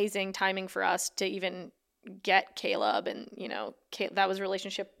amazing timing for us to even get Caleb. And, that was a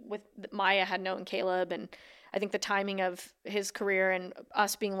relationship with Maya had known Caleb. And I think the timing of his career and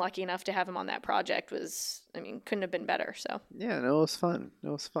us being lucky enough to have him on that project couldn't have been better. So yeah, no, it was fun. It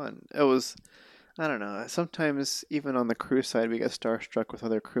was fun. It was. I don't know. Sometimes even on the crew side, we get starstruck with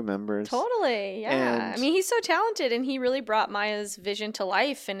other crew members, Totally, yeah. I and mean, he's so talented, and he really brought Maya's vision to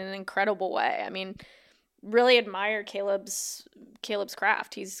life in an incredible way. I mean, really admire Caleb's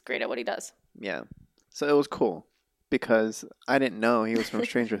craft. He's great at what he does. yeah. So it was cool because I didn't know he was from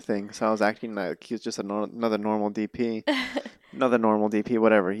Stranger Things. So I was acting like he was just another normal DP, another normal DP,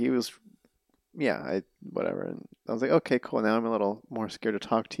 whatever. He was, yeah, whatever. And I was like, okay, cool. Now I'm a little more scared to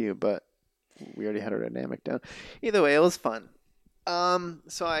talk to you, but we already had our dynamic down. Either way, it was fun.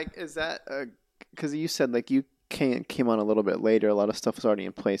 So is that because you said like you came on a little bit later. A lot of stuff was already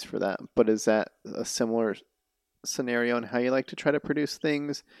in place for that. But is that a similar scenario in how you like to try to produce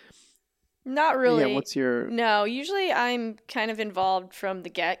things? Not Yeah. really. What's your No, usually I'm kind of involved from the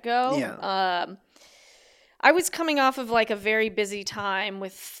get-go. yeah? I was coming off of like a very busy time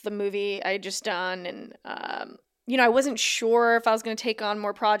with the movie I had just done, and I wasn't sure if I was going to take on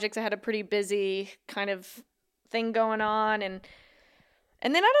more projects. I had a pretty busy kind of thing going on, and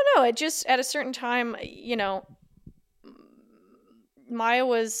then I don't know. It just at a certain time, Maya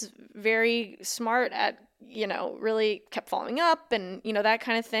was very smart at, really kept following up and, that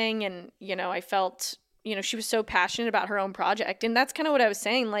kind of thing. And, I felt, she was so passionate about her own project. And that's kind of what I was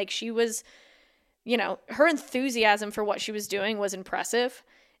saying. Like she was, her enthusiasm for what she was doing was impressive.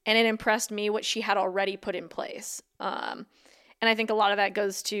 And it impressed me what she had already put in place. And I think a lot of that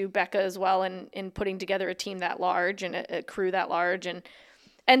goes to Becca as well in putting together a team that large and a crew that large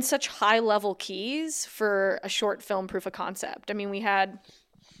and such high level keys for a short film proof of concept. I mean, we had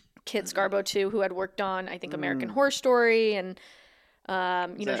Kit Scarbo too, who had worked on, I think, American Horror Story and,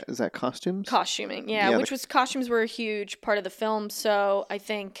 is that costumes? Costuming. Yeah, costumes were a huge part of the film. So I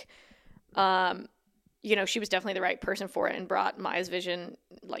think, she was definitely the right person for it and brought Maya's vision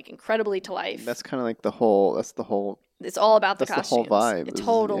like incredibly to life. That's kind of like it's all about the that's costumes. the whole vibe.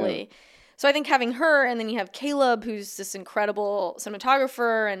 Totally. Yeah. So I think having her, and then you have Caleb, who's this incredible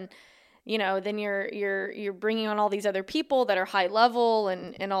cinematographer, and then you're bringing on all these other people that are high level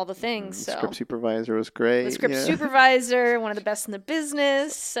and all the things. So script supervisor was great. The script supervisor, one of the best in the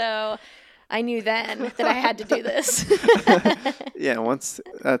business. So I knew then that I had to do this. Yeah.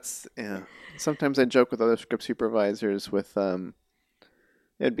 Sometimes I joke with other script supervisors with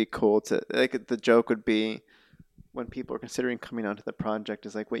it'd be cool to like the joke would be when people are considering coming onto the project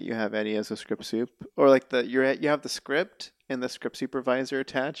is like, wait, you have Eddie as a script soup, or like you have the script and the script supervisor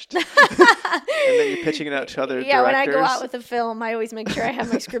attached, and then you're pitching it out to other directors. When I go out with a film, I always make sure I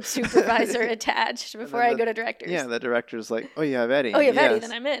have my script supervisor attached before I go to directors. Yeah, the director's like, oh, you have Eddie. Oh, you have Eddie,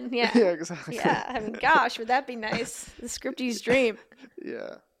 then I'm in. Yeah. Yeah, exactly. Yeah, I mean, gosh, would that be nice? The scriptie's dream.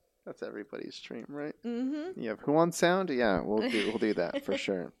 Yeah, that's everybody's dream, right? Mm-hmm. Yeah, who wants sound? Yeah, we'll do that for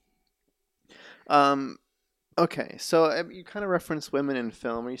sure. Okay, so you kind of referenced women in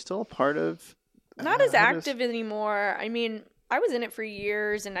film. Are you still a part of? Not as active anymore. I mean, I was in it for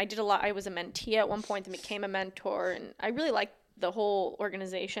years, and I did a lot. I was a mentee at one point, and became a mentor, and I really liked the whole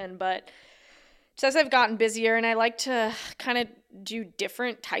organization. But just as I've gotten busier, and I like to kind of do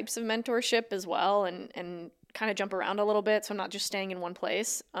different types of mentorship as well, and kind of jump around a little bit, so I'm not just staying in one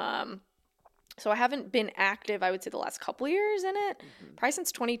place. So I haven't been active, I would say, the last couple years in it. Mm-hmm. Probably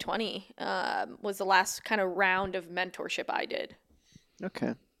since 2020 was the last kind of round of mentorship I did.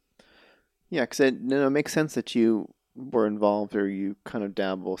 Okay. Yeah, because it makes sense that you were involved or you kind of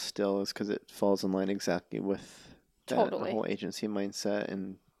dabble still is because it falls in line exactly with the whole agency mindset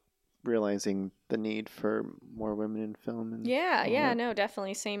and realizing the need for more women in film. And no,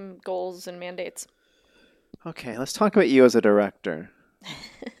 definitely. Same goals and mandates. Okay, let's talk about you as a director.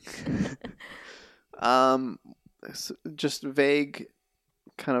 Just vague,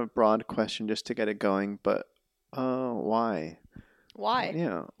 kind of broad question just to get it going, but why? Why?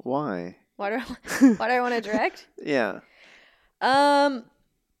 Yeah, why? Why do I want to direct? Yeah. Because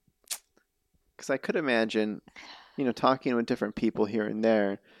I could imagine, talking with different people here and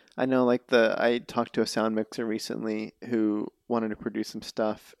there. I know, I talked to a sound mixer recently who wanted to produce some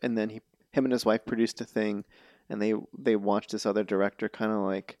stuff, and then him and his wife produced a thing, and they watched this other director kind of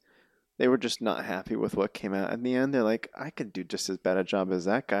like. They were just not happy with what came out. In the end, they're like, I could do just as bad a job as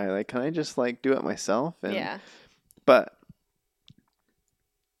that guy. Like, can I just do it myself? And, yeah. But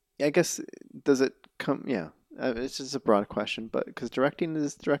I guess, does it come? Yeah. It's just a broad question, but because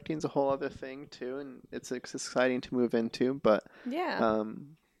directing's a whole other thing too, and it's exciting to move into. But yeah.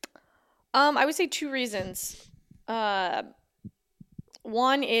 I would say two reasons. One,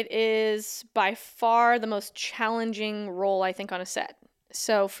 it is by far the most challenging role I think on a set.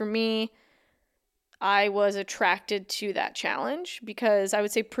 So for me, I was attracted to that challenge because I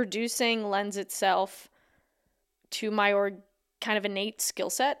would say producing lends itself to my kind of innate skill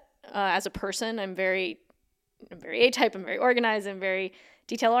set. as a person. I'm very A-type. I'm very organized. I'm very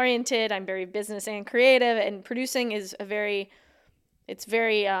detail-oriented. I'm very business and creative. And producing is a very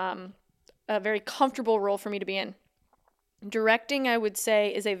comfortable role for me to be in. Directing, I would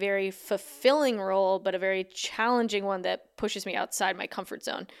say, is a very fulfilling role, but a very challenging one that pushes me outside my comfort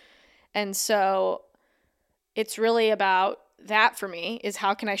zone. And so it's really about that for me, is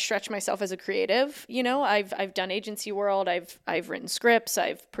how can I stretch myself as a creative? I've done agency world, I've written scripts,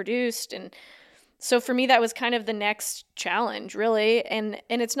 I've produced, and so for me that was kind of the next challenge, really. And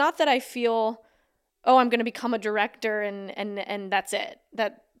it's not that I feel, oh, I'm going to become a director and that's it.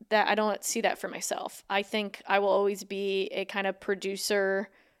 That I don't see that for myself. I think I will always be a kind of producer,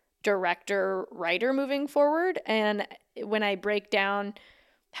 director, writer moving forward. And when I break down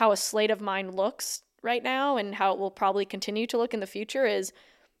how a slate of mine looks right now and how it will probably continue to look in the future, is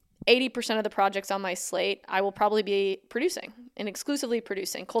 80% of the projects on my slate I will probably be producing and exclusively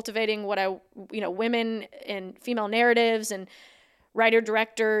producing, cultivating women and female narratives and writer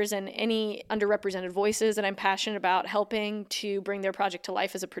directors and any underrepresented voices that I'm passionate about helping to bring their project to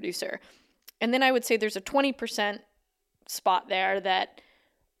life as a producer. And then I would say there's a 20% spot there that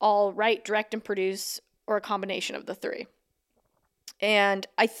I'll write, direct, and produce, or a combination of the three. And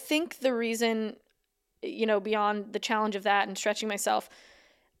I think the reason, beyond the challenge of that and stretching myself,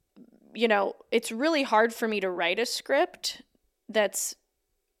 it's really hard for me to write a script that's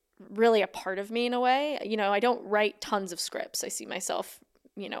really a part of me in a way. I don't write tons of scripts. I see myself,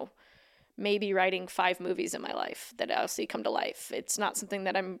 maybe writing 5 movies in my life that I'll see come to life. It's not something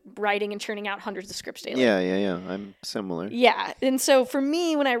that I'm writing and churning out hundreds of scripts daily. Yeah. I'm similar. Yeah. And so for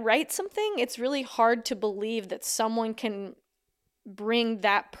me, when I write something, it's really hard to believe that someone can bring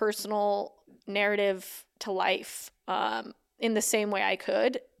that personal narrative to life in the same way I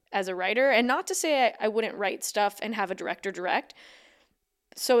could as a writer. And not to say I wouldn't write stuff and have a director direct.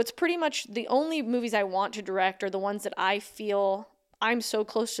 So it's pretty much the only movies I want to direct are the ones that I feel I'm so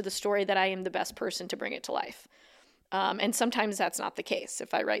close to the story that I am the best person to bring it to life. And sometimes that's not the case.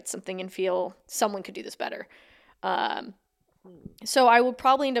 If I write something and feel someone could do this better. So I will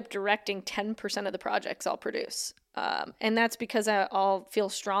probably end up directing 10% of the projects I'll produce. And that's because I'll feel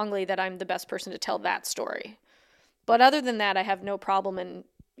strongly that I'm the best person to tell that story. But other than that, I have no problem in,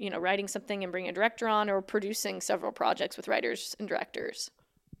 writing something and bringing a director on, or producing several projects with writers and directors.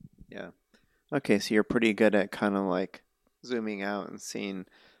 Yeah. Okay, so you're pretty good at kind of like zooming out and seeing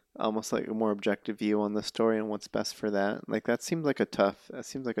almost like a more objective view on the story and what's best for that. Like that seems like a tough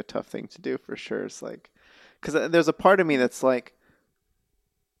thing to do for sure. It's like, because there's a part of me that's like,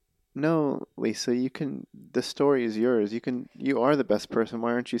 no, Lisa, the story is yours. You are the best person.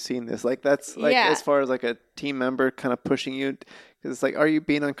 Why aren't you seeing this? Like that's like, as far as like a team member kind of pushing you, because it's like, are you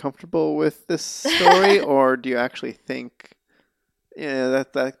being uncomfortable with this story or do you actually think,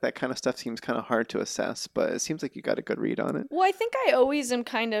 that kind of stuff seems kind of hard to assess, but it seems like you got a good read on it. Well, I think I always am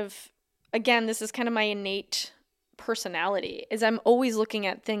kind of, again, this is kind of my innate personality, is I'm always looking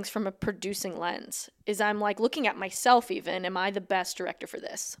at things from a producing lens, is I'm like looking at myself even, am I the best director for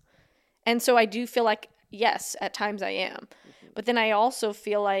this? And so I do feel like, yes, at times I am. But then I also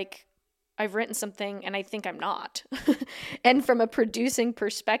feel like I've written something and I think I'm not. And from a producing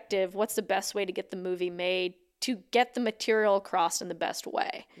perspective, what's the best way to get the movie made, to get the material across in the best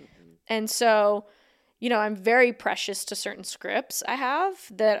way? And so, I'm very precious to certain scripts I have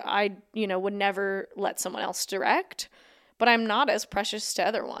that I, would never let someone else direct. But I'm not as precious to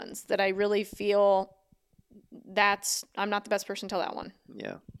other ones that I really feel I'm not the best person to tell that one.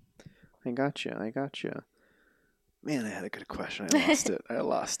 Yeah. I gotcha. Man, I had a good question. I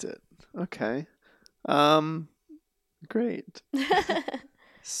lost it. Okay. Great.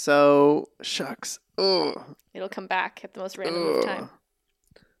 So, shucks. Oh. It'll come back at the most random of time.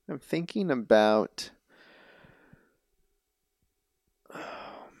 I'm thinking about,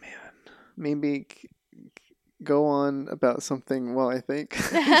 maybe go on about something while I think.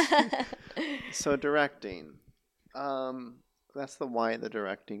 So, directing. That's the why the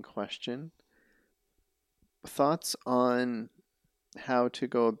directing question. Thoughts on how to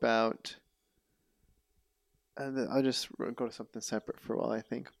go about, I'll just go to something separate for a while, I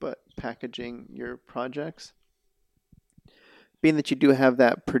think, but packaging your projects. Being that you do have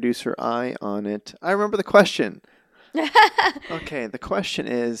that producer eye on it, I remember the question. Okay, the question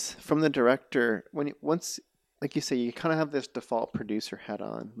is, from the director, once, like you say, you kind of have this default producer hat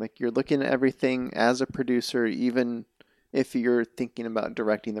on. Like you're looking at everything as a producer, even if you're thinking about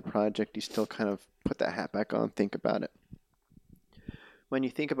directing the project, you still kind of put that hat back on, think about it. When you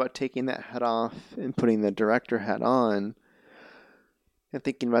think about taking that hat off and putting the director hat on and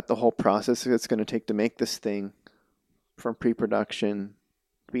thinking about the whole process it's going to take to make this thing, from pre-production,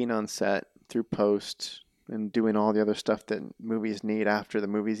 being on set through post and doing all the other stuff that movies need after the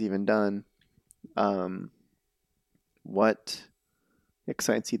movie's even done, um, what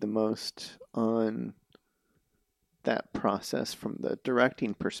excites you the most on that process from the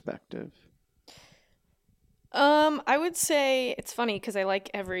directing perspective? I would say it's funny because I like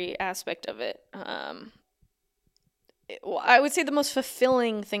every aspect of it. Well, I would say the most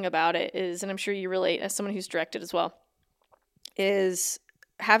fulfilling thing about it is, and I'm sure you relate as someone who's directed as well, is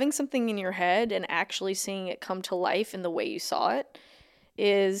having something in your head and actually seeing it come to life in the way you saw it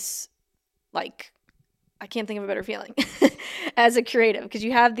is like I can't think of a better feeling as a creative, because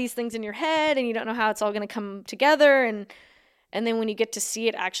you have these things in your head and you don't know how it's all going to come together, and then when you get to see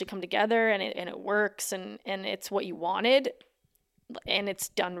it actually come together and it works and it's what you wanted and it's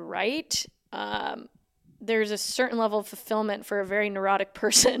done right, there's a certain level of fulfillment for a very neurotic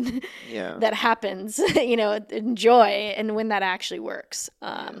person Yeah. that happens, enjoy, and when that actually works,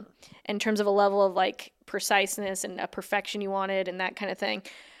 in terms of a level of like preciseness and a perfection you wanted and that kind of thing.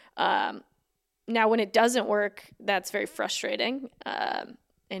 Now, when it doesn't work, that's very frustrating. And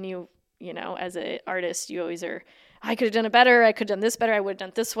as an artist, you always are, I could have done it better. I could have done this better. I would have done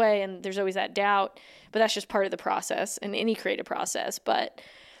it this way. And there's always that doubt. But that's just part of the process in any creative process. But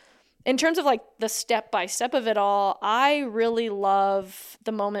in terms of like the step by step of it all, I really love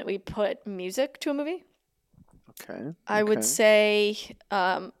the moment we put music to a movie. Okay. I would say,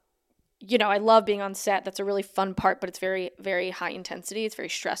 I love being on set. That's a really fun part, but it's very, very high intensity. It's very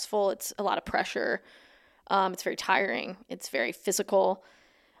stressful. It's a lot of pressure. It's very tiring. It's very physical.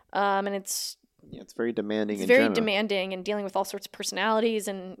 And it's very demanding. It's very demanding and dealing with all sorts of personalities,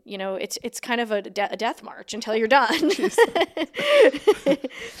 and it's kind of a death march until you're done.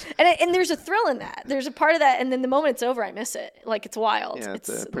 and there's a thrill in that. There's a part of that, and then the moment it's over, I miss it. Like, it's wild. Yeah, it's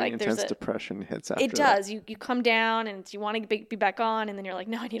a pretty like intense depression hits after. It does. You come down and you want to be back on, and then you're like,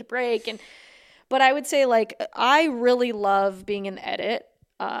 no, I need a break. But I would say, like, I really love being in the edit.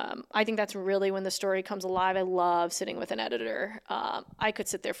 I think that's really when the story comes alive. I love sitting with an editor. I could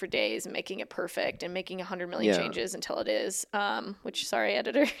sit there for days and making it perfect and making 100 million changes until it is. Which, sorry,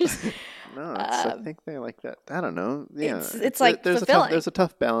 editors. No, I think they like that. I don't know. Yeah, it's like there's fulfilling. There's a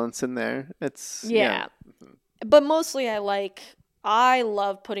tough balance in there. It's But mostly I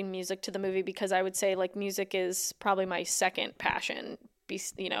love putting music to the movie, because I would say like music is probably my second passion.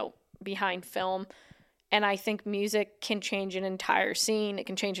 Behind film. And I think music can change an entire scene. It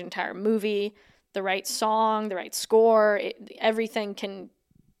can change an entire movie. The right song, the right score, everything can.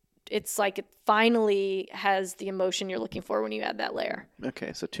 It's like it finally has the emotion you're looking for when you add that layer.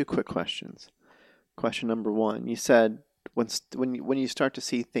 Okay, so 2 quick questions. Question number 1: you said when you start to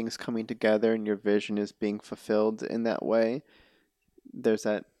see things coming together and your vision is being fulfilled in that way, there's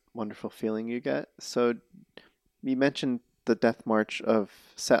that wonderful feeling you get. So you mentioned the death march of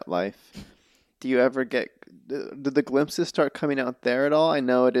set life. Do you ever get, do the glimpses start coming out there at all? I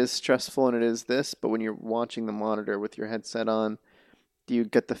know it is stressful and it is this, but when you're watching the monitor with your headset on, do you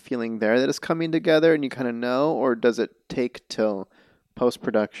get the feeling there that it's coming together and you kind of know, or does it take till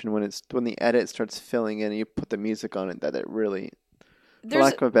post-production when the edit starts filling in and you put the music on it that it really, for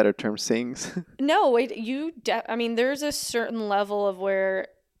lack of a better term, sings? No, wait, there's a certain level of where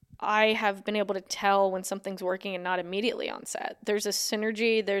I have been able to tell when something's working and not immediately on set. There's a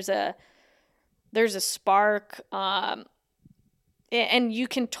synergy, there's a spark, and you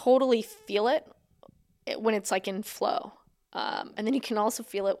can totally feel it when it's like in flow. And then you can also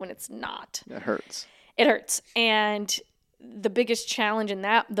feel it when it's not. It hurts. It hurts. And the biggest challenge in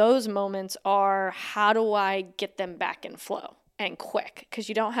those moments are, how do I get them back in flow and quick? Because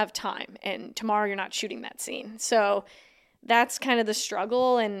you don't have time. And tomorrow you're not shooting that scene. So that's kind of the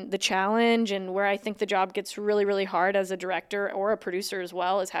struggle and the challenge, and where I think the job gets really, really hard as a director or a producer as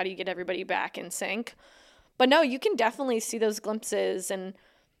well, is how do you get everybody back in sync? But no, you can definitely see those glimpses, and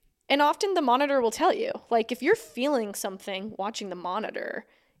often the monitor will tell you. Like, if you're feeling something watching the monitor,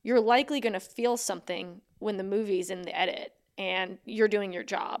 you're likely going to feel something when the movie's in the edit and you're doing your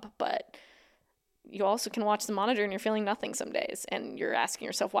job. But you also can watch the monitor and you're feeling nothing some days, and you're asking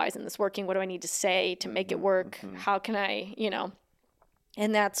yourself, why isn't this working? What do I need to say to make it work? How can I,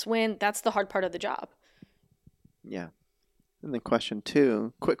 and that's the hard part of the job. Yeah. And then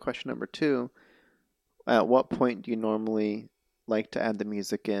quick question number 2, at what point do you normally like to add the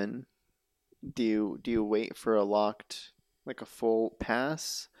music in? Do you wait for a full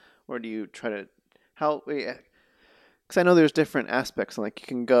pass, or do you try to, because I know there's different aspects. Like, you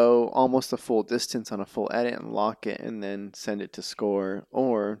can go almost a full distance on a full edit and lock it and then send it to score.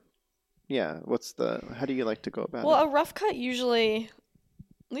 Or, how do you like to go about it? Well, a rough cut usually,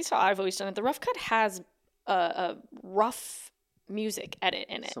 at least how I've always done it, the rough cut has a rough music edit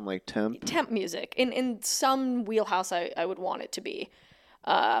in it. Some like temp Music. In some wheelhouse I would want it to be.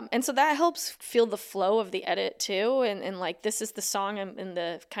 And so that helps feel the flow of the edit too. And like, this is the song and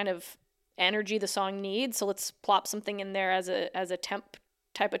the kind of energy the song needs. So let's plop something in there as a temp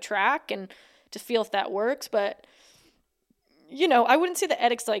type of track and to feel if that works. But I wouldn't say the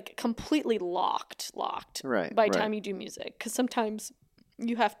edit's like completely locked right by the time you do music, because sometimes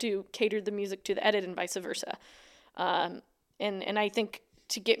you have to cater the music to the edit and vice versa. And I think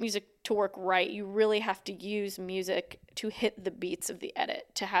to get music to work right, you really have to use music to hit the beats of the edit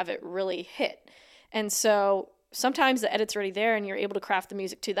to have it really hit. And so sometimes the edit's already there and you're able to craft the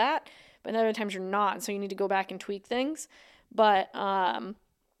music to that, but other times you're not, and so you need to go back and tweak things. But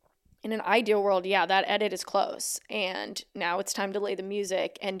in an ideal world, yeah, that edit is close, and now it's time to lay the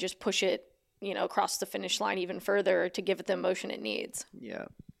music and just push it, across the finish line even further to give it the emotion it needs. Yeah,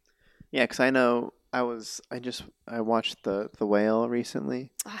 because I know I watched the Whale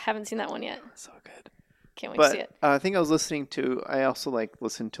recently. I haven't seen that one yet. So good. Can't wait to see it. I think I also listened to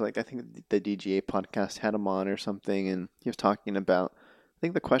I think the DGA podcast had him on or something, and he was talking about, I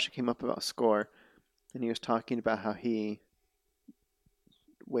think the question came up about score, and he was talking about how he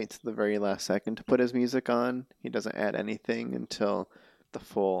waits to the very last second to put his music on. He doesn't add anything until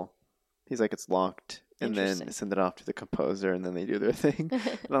he's like, it's locked, and then send it off to the composer, and then they do their thing.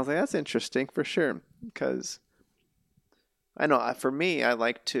 And I was like, that's interesting for sure, because I know for me, I'm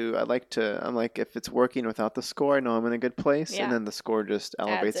like, if it's working without the score, I know I'm in a good place, and then the score just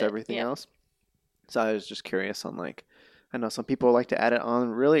elevates everything else. So I was just curious on I know some people like to add it on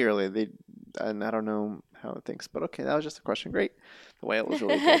really early. And I don't know how it thinks, but okay, that was just a question. Great. The Whale was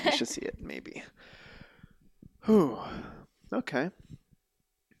really good. You should see it, maybe. Whew. Okay.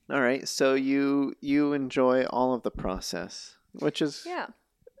 All right. So you enjoy all of the process, which is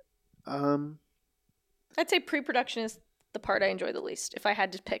I'd say pre-production is the part I enjoy the least. If I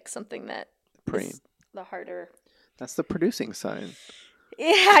had to pick something that is the harder. That's the producing side. Yeah,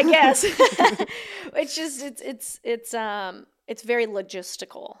 I guess. It's just it's very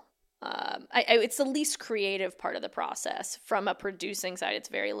logistical. It's the least creative part of the process from a producing side. It's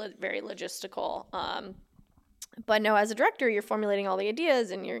very very logistical. But no, as a director, you're formulating all the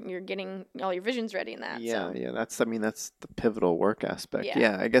ideas and you're getting all your visions ready in that. Yeah, yeah. That's the pivotal work aspect.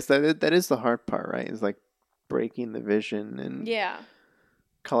 Yeah, I guess that is the hard part, right? Is like breaking the vision and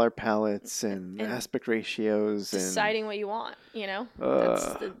color palettes and aspect ratios and deciding what you want.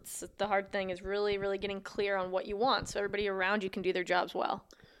 That's the hard thing, is really really getting clear on what you want, so everybody around you can do their jobs well.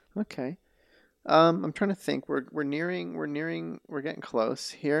 Okay. I'm trying to think. We're getting close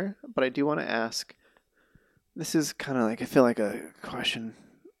here, but I do want to ask. This is kind of I feel like a question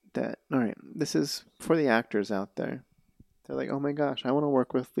that, all right, this is for the actors out there. They're like, oh my gosh, I want to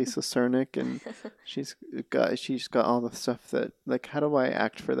work with Lisa Crnic, and she's got all the stuff that, how do I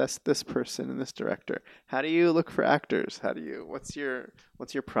act for this person and this director? How do you look for actors? What's your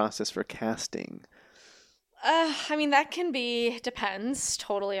process for casting? I mean, that depends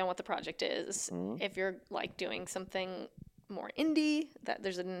totally on what the project is. Mm-hmm. If you're doing something more indie, that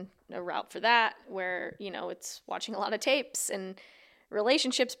there's a route for that, where it's watching a lot of tapes and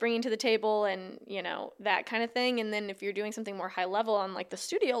relationships bringing to the table and that kind of thing. And then if you're doing something more high level on the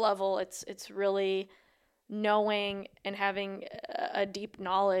studio level, it's really knowing and having a deep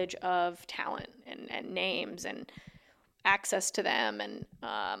knowledge of talent and names and access to them, and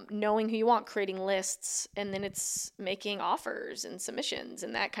knowing who you want, creating lists, and then it's making offers and submissions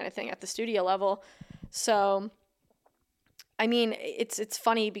and that kind of thing at the studio level. So I mean, it's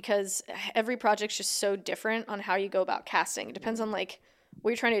funny because every project's just so different on how you go about casting. It depends on what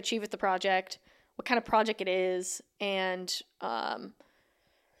you're trying to achieve with the project, what kind of project it is, and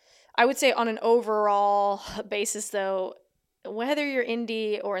I would say on an overall basis, though, whether you're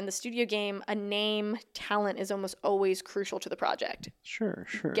indie or in the studio game, a name, talent is almost always crucial to the project. Sure.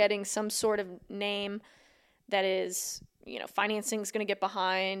 Getting some sort of name that is, financing is going to get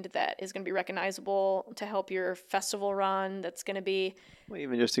behind, that is going to be recognizable to help your festival run, that's going to be... Well,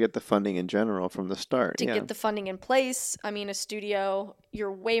 even just to get the funding in general from the start. To get the funding in place. I mean, a studio,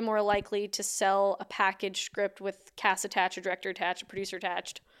 you're way more likely to sell a package script with cast attached, a director attached, a producer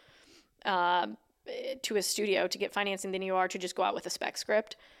attached to a studio to get financing than you are to just go out with a spec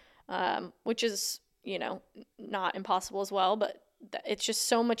script, which is, not impossible as well, but it's just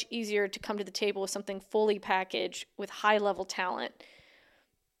so much easier to come to the table with something fully packaged with high-level talent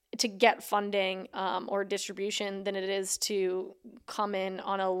to get funding or distribution than it is to come in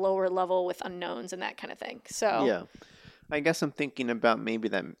on a lower level with unknowns and that kind of thing. So yeah, I guess I'm thinking about maybe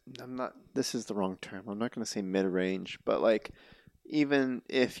that this is the wrong term. I'm not going to say mid-range, but even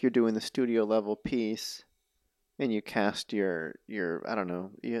if you're doing the studio level piece, and you cast your I don't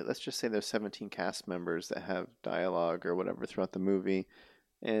know, let's just say there's 17 cast members that have dialogue or whatever throughout the movie,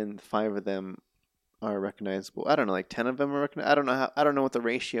 and 5 of them are recognizable. I don't know, like 10 of them are recognizable. I don't know what the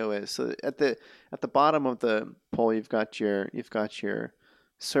ratio is. So at the bottom of the poll, you've got your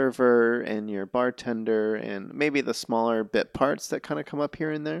server and your bartender and maybe the smaller bit parts that kind of come up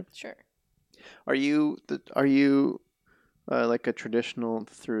here and there. Sure. Are you like a traditional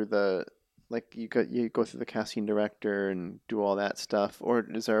through the like you go through the casting director and do all that stuff, or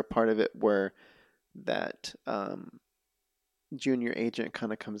is there a part of it where that junior agent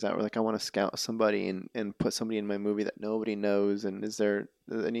kind of comes out where like I want to scout somebody and put somebody in my movie that nobody knows, and is there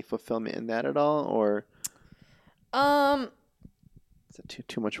any fulfillment in that at all, or Um, is it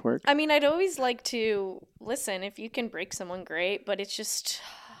too much work? I mean, I'd always like to listen if you can break someone, great, but it's just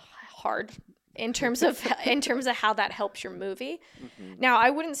hard in terms of how that helps your movie. Mm-hmm. Now, I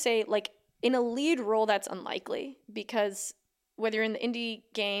wouldn't say like in a lead role that's unlikely because whether you're in the indie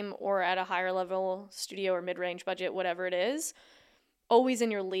game or at a higher level studio or mid-range budget, whatever it is, always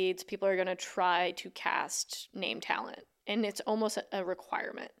in your leads, people are going to try to cast name talent, and it's almost a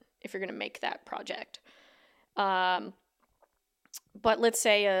requirement if you're going to make that project. But let's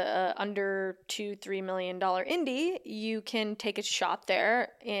say a under $2-3 million indie, you can take a shot there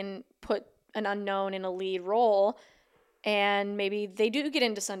and put an unknown in a lead role, and maybe they do get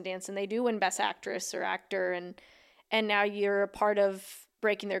into Sundance and they do win Best Actress or Actor, and now you're a part of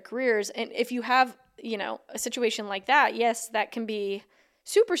breaking their careers. And if you have, a situation like that, yes, that can be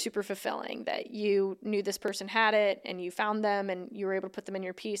super, super fulfilling that you knew this person had it and you found them and you were able to put them in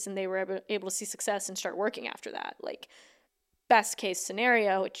your piece and they were able to see success and start working after that. Like, best case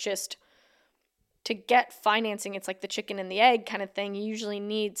scenario, it's just to get financing, it's like the chicken and the egg kind of thing. You usually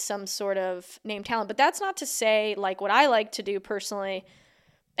need some sort of name talent. But that's not to say, like, what I like to do personally,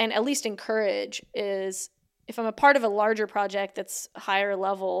 and at least encourage, is if I'm a part of a larger project that's higher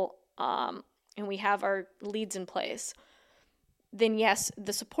level, and we have our leads in place, then yes,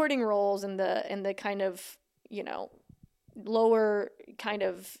 the supporting roles and the kind of, lower kind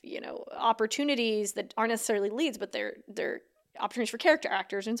of, opportunities that aren't necessarily leads, but they're opportunities for character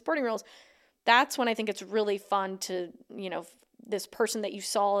actors and supporting roles. That's when I think it's really fun to, this person that you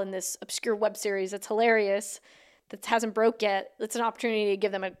saw in this obscure web series that's hilarious, that hasn't broke yet, it's an opportunity to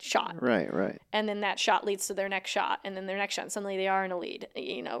give them a shot. Right. And then that shot leads to their next shot, and then their next shot, and suddenly they are in a lead,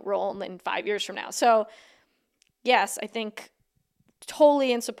 role in 5 years from now. So, yes, I think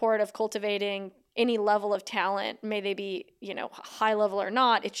totally in support of cultivating any level of talent, may they be, high level or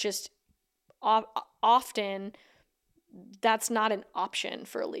not. It's just often that's not an option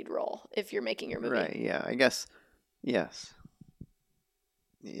for a lead role if you're making your movie. Right. Yeah. I guess. Yes.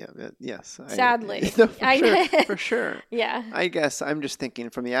 Yeah. Yes. Sadly, For sure. Yeah. I guess I'm just thinking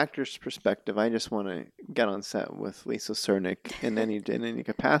from the actor's perspective. I just want to get on set with Lisa Crnic in any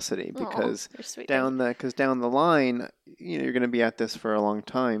capacity because down the line, you're going to be at this for a long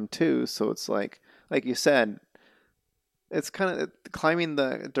time too. So it's like you said, it's kind of climbing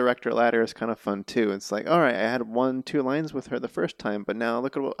the director ladder is kind of fun too. It's like, all right, I had 1-2 lines with her the first time, but now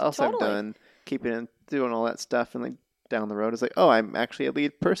look at what else I've done, keeping and doing all that stuff, and like down the road is like, oh, I'm actually a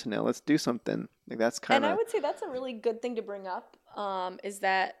lead person now. Let's do something. Like that's kind of. And I would say that's a really good thing to bring up. Is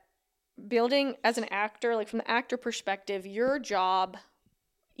that building as an actor, like from the actor perspective, your job,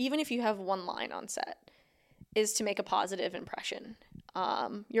 even if you have one line on set, is to make a positive impression.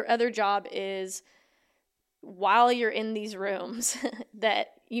 Your other job is, while you're in these rooms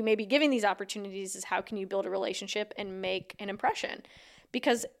that you may be giving these opportunities, is how can you build a relationship and make an impression?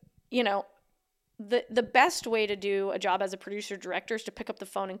 Because, the best way to do a job as a producer director is to pick up the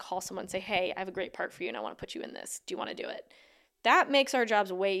phone and call someone and say, hey, I have a great part for you and I want to put you in this. Do you want to do it? That makes our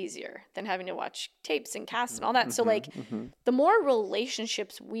jobs way easier than having to watch tapes and casts and all that. So the more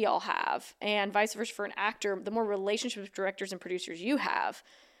relationships we all have, and vice versa for an actor, the more relationships with directors and producers you have,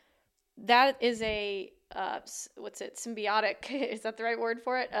 that is a symbiotic, is that the right word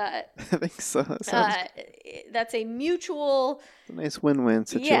for it? I think so. That's a mutual, it's a nice win-win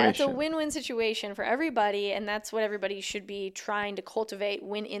situation. Yeah, it's a win-win situation for everybody, and that's what everybody should be trying to cultivate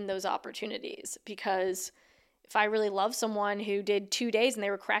when in those opportunities. Because if I really love someone who did 2 days and they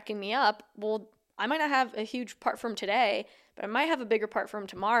were cracking me up, well, I might not have a huge part for him today, but I might have a bigger part for him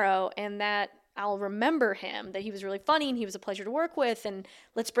tomorrow, and that I'll remember him, that he was really funny and he was a pleasure to work with, and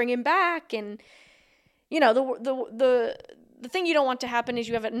let's bring him back. And the thing you don't want to happen is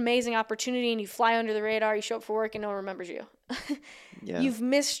you have an amazing opportunity and you fly under the radar, you show up for work and no one remembers you. Yeah. You've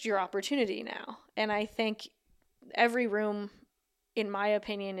missed your opportunity now. And I think every room, in my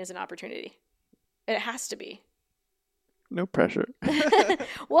opinion, is an opportunity. It has to be. No pressure.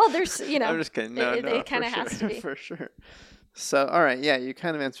 Well, there's, I'm just kidding. No, no, it kind for of has to sure, be. for sure. So, all right, yeah, you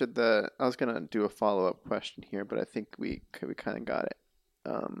kind of answered I was gonna do a follow-up question here, but I think we kind of got it.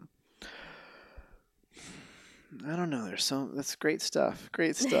 Um, I don't know. That's great stuff.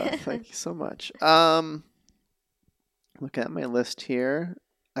 Great stuff. Thank you so much. Look at my list here.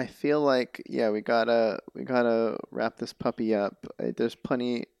 I feel like yeah, we gotta wrap this puppy up. There's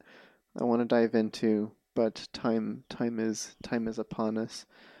plenty I want to dive into, but time is upon us.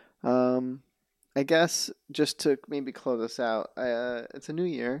 Um, I guess just to maybe close us out, it's a new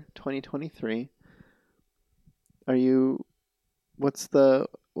year, 2023. Are you?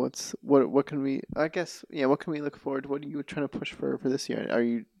 What can we? I guess yeah. What can we look forward to? What are you trying to push for this year? Are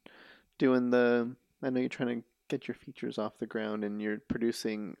you doing the? I know you're trying to get your features off the ground, and you're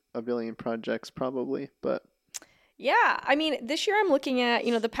producing a billion projects probably, but Yeah, I mean, this year I'm looking at,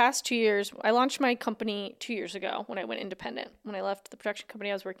 the past 2 years. I launched my company 2 years ago when I went independent, when I left the production company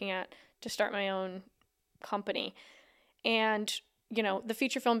I was working at to start my own company. And, the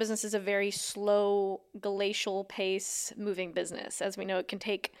feature film business is a very slow, glacial pace moving business. As we know, it can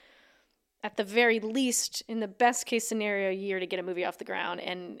take, at the very least, in the best case scenario, a year to get a movie off the ground,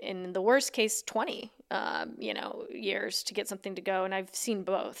 and in the worst case, 20, years to get something to go. And I've seen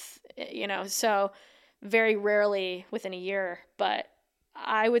both, so very rarely within a year. But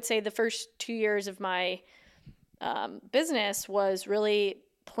I would say the first 2 years of my business was really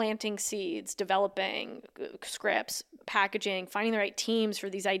planting seeds, developing scripts, packaging, finding the right teams for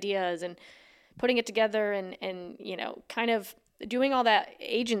these ideas, and putting it together, and kind of doing all that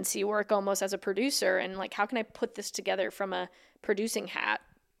agency work almost as a producer, and like, how can I put this together from a producing hat?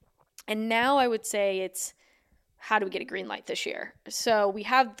 And now I would say it's, how do we get a green light this year? So we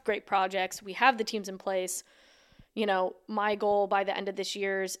have great projects, we have the teams in place. My goal by the end of this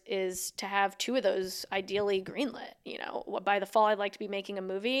year is to have two of those ideally greenlit. By the fall, I'd like to be making a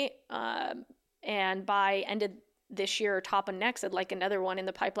movie. And by end of this year or top of next, I'd like another one in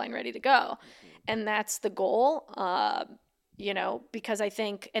the pipeline ready to go. And that's the goal, because I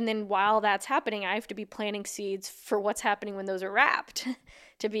think, and then while that's happening, I have to be planting seeds for what's happening when those are wrapped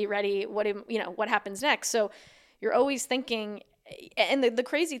to be ready. What happens next? So you're always thinking, and the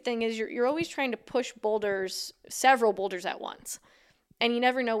crazy thing is you're always trying to push several boulders at once. And you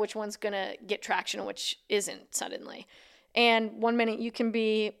never know which one's going to get traction and which isn't suddenly. And 1 minute you can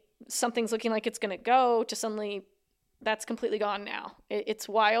be, something's looking like it's going to go, to suddenly that's completely gone now. It's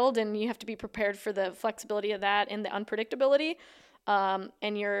wild, and you have to be prepared for the flexibility of that and the unpredictability,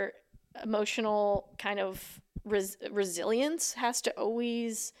 and your emotional kind of resilience has to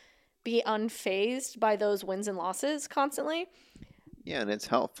always be unfazed by those wins and losses constantly. yeah, and it's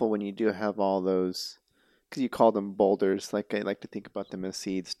helpful when you do have all those, because you call them boulders. Like I like to think about them as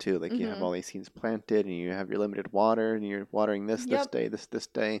seeds too. Like you have all these seeds planted, and you have your limited water, and you're watering this day, this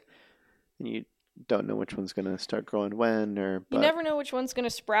day, and you don't know which one's gonna start growing when, you never know which one's gonna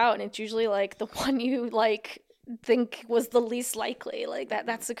sprout, and it's usually like the one you think was the least likely. Like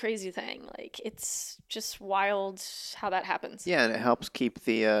that's the crazy thing. Like, it's just wild how that happens. Yeah, and it helps keep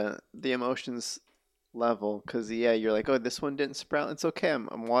the emotions level, because yeah, you're like, oh, this one didn't sprout. It's okay.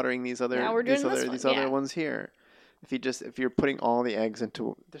 I'm watering these other Now we're doing this one. these other ones here. If you're putting all the eggs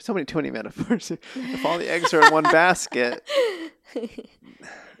into, there's so many too many metaphors. If all the eggs are in one basket,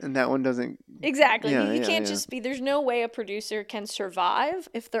 and that one doesn't Exactly. You can't just be, there's no way a producer can survive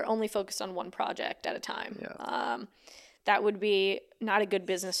if they're only focused on one project at a time. Yeah. That would be not a good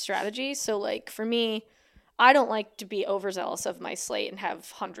business strategy. So like for me, I don't like to be overzealous of my slate and have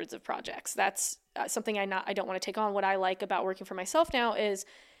hundreds of projects. That's something I don't want to take on. What I like about working for myself now is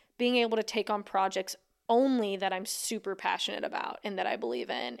being able to take on projects only that I'm super passionate about and that I believe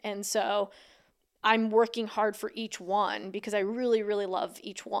in. And so I'm working hard for each one because I really, really love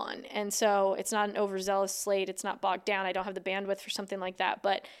each one. And so it's not an overzealous slate. It's not bogged down. I don't have the bandwidth for something like that.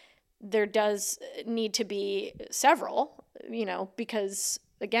 But there does need to be several, because,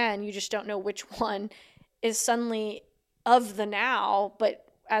 again, you just don't know which one is suddenly of the now, but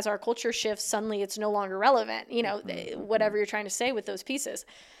as our culture shifts, suddenly it's no longer relevant, whatever you're trying to say with those pieces.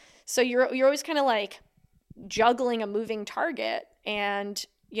 So you're always kind of like juggling a moving target, and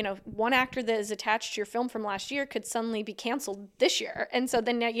one actor that is attached to your film from last year could suddenly be canceled this year. And so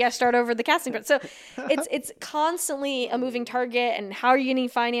then you have to start over the casting process. So it's constantly a moving target, and how are you getting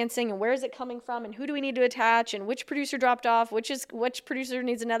financing, and where is it coming from, and who do we need to attach, and which producer dropped off, which producer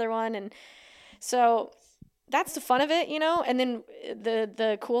needs another one. And so that's the fun of it, and then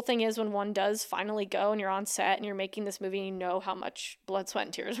the cool thing is when one does finally go and you're on set and you're making this movie and you know how much blood, sweat,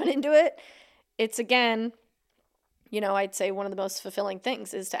 and tears went into it. It's, again, I'd say one of the most fulfilling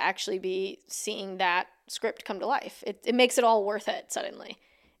things is to actually be seeing that script come to life. It makes it all worth it suddenly.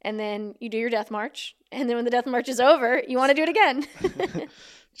 And then you do your death march. And then when the death march is over, you want to do it again.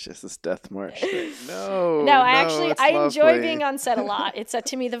 Just this death march thing. No, I enjoy lovely. being on set a lot. It's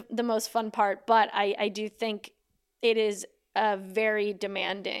to me the most fun part. But I do think it is a very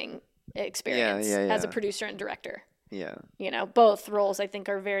demanding experience as a producer and director. Yeah. Both roles I think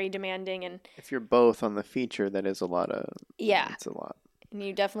are very demanding. And if you're both on the feature, that is a lot of... Yeah. It's a lot. And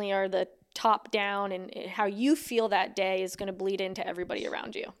you definitely are the top down, and how you feel that day is going to bleed into everybody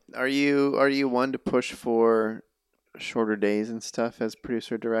around you. Are you one to push for shorter days and stuff as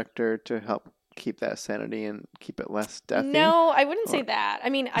producer director to help keep that sanity and keep it less deathy? No, I wouldn't say that. I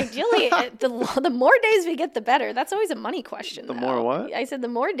mean, ideally, the more days we get, the better. That's always a money question. The more what? I said the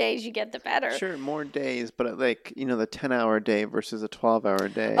more days you get, the better. Sure, more days, but the 10-hour day versus a 12-hour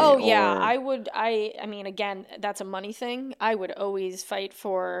day. Oh, yeah. I mean, again, that's a money thing. I would always fight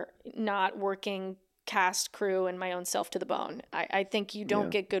for not working cast, crew, and my own self to the bone. I think you don't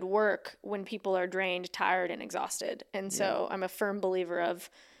get good work when people are drained, tired, and exhausted. And so I'm a firm believer of...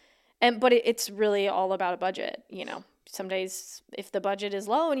 But it's really all about a budget. Some days, if the budget is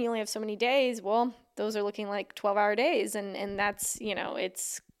low and you only have so many days, well, those are looking like 12-hour days. And that's,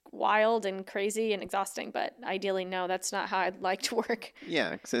 it's wild and crazy and exhausting. But ideally, no, that's not how I'd like to work.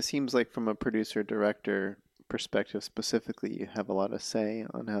 Yeah, because it seems like from a producer-director perspective specifically, you have a lot of say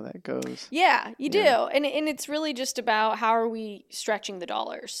on how that goes. Yeah, you do. And it's really just about how are we stretching the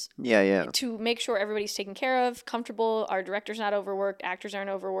dollars. Yeah. To make sure everybody's taken care of, comfortable, our director's not overworked, actors aren't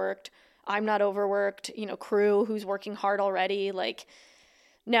overworked, I'm not overworked, crew who's working hard already.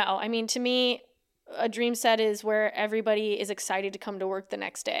 No, I mean, to me, a dream set is where everybody is excited to come to work the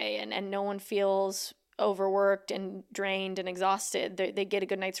next day and no one feels overworked and drained and exhausted. They get a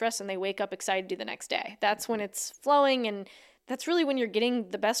good night's rest and they wake up excited to do the next day. That's when it's flowing, and that's really when you're getting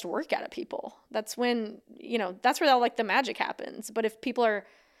the best work out of people. That's when, that's where all the magic happens. But if people are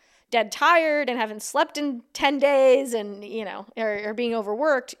dead tired and haven't slept in 10 days and, are being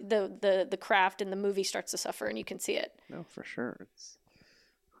overworked, the craft and the movie starts to suffer, and you can see it. No, for sure.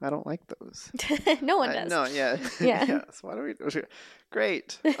 I don't like those. No one does. No, yeah. Yeah. Yes. Why do we...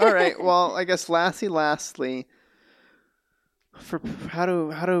 Great. All right. Well, I guess lastly, how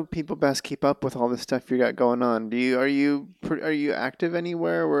do people best keep up with all this stuff you got going on? Are you active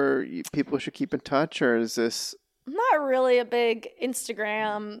anywhere where people should keep in touch, or is this... I'm not really a big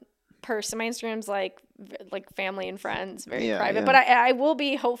Instagram person. My Instagram's like family and friends, very private. Yeah. But I will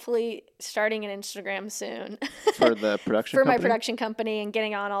be hopefully starting an Instagram soon for the production for company? my production company, and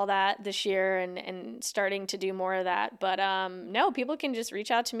getting on all that this year and starting to do more of that. But no, people can just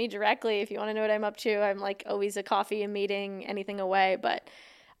reach out to me directly if you want to know what I'm up to. I'm always a coffee, a meeting, anything away. But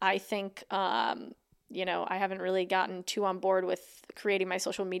I think I haven't really gotten too on board with creating my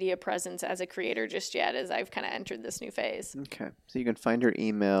social media presence as a creator just yet, as I've kind of entered this new phase. Okay. So you can find your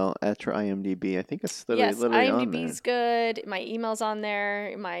email at your IMDb. I think it's literally on there. IMDb's good. My email's on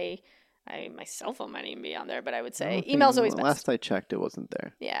there. My cell phone might even be on there, but I would say email's always best. Last I checked, it wasn't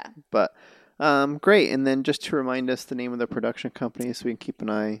there. Yeah. But great. And then just to remind us the name of the production company so we can keep an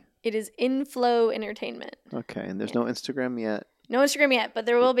eye. It is Inflow Entertainment. Okay. And there's no Instagram yet. No Instagram yet, but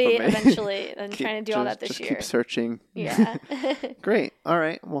there will be eventually. I'm trying to do all that this year. Keep searching. Yeah. Great. All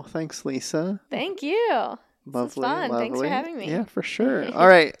right. Well, thanks, Lisa. Thank you. Lovely. This was fun. Lovely. Thanks for having me. Yeah, for sure. All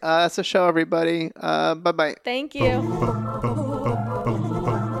right. That's the show, everybody. Bye-bye. Thank you.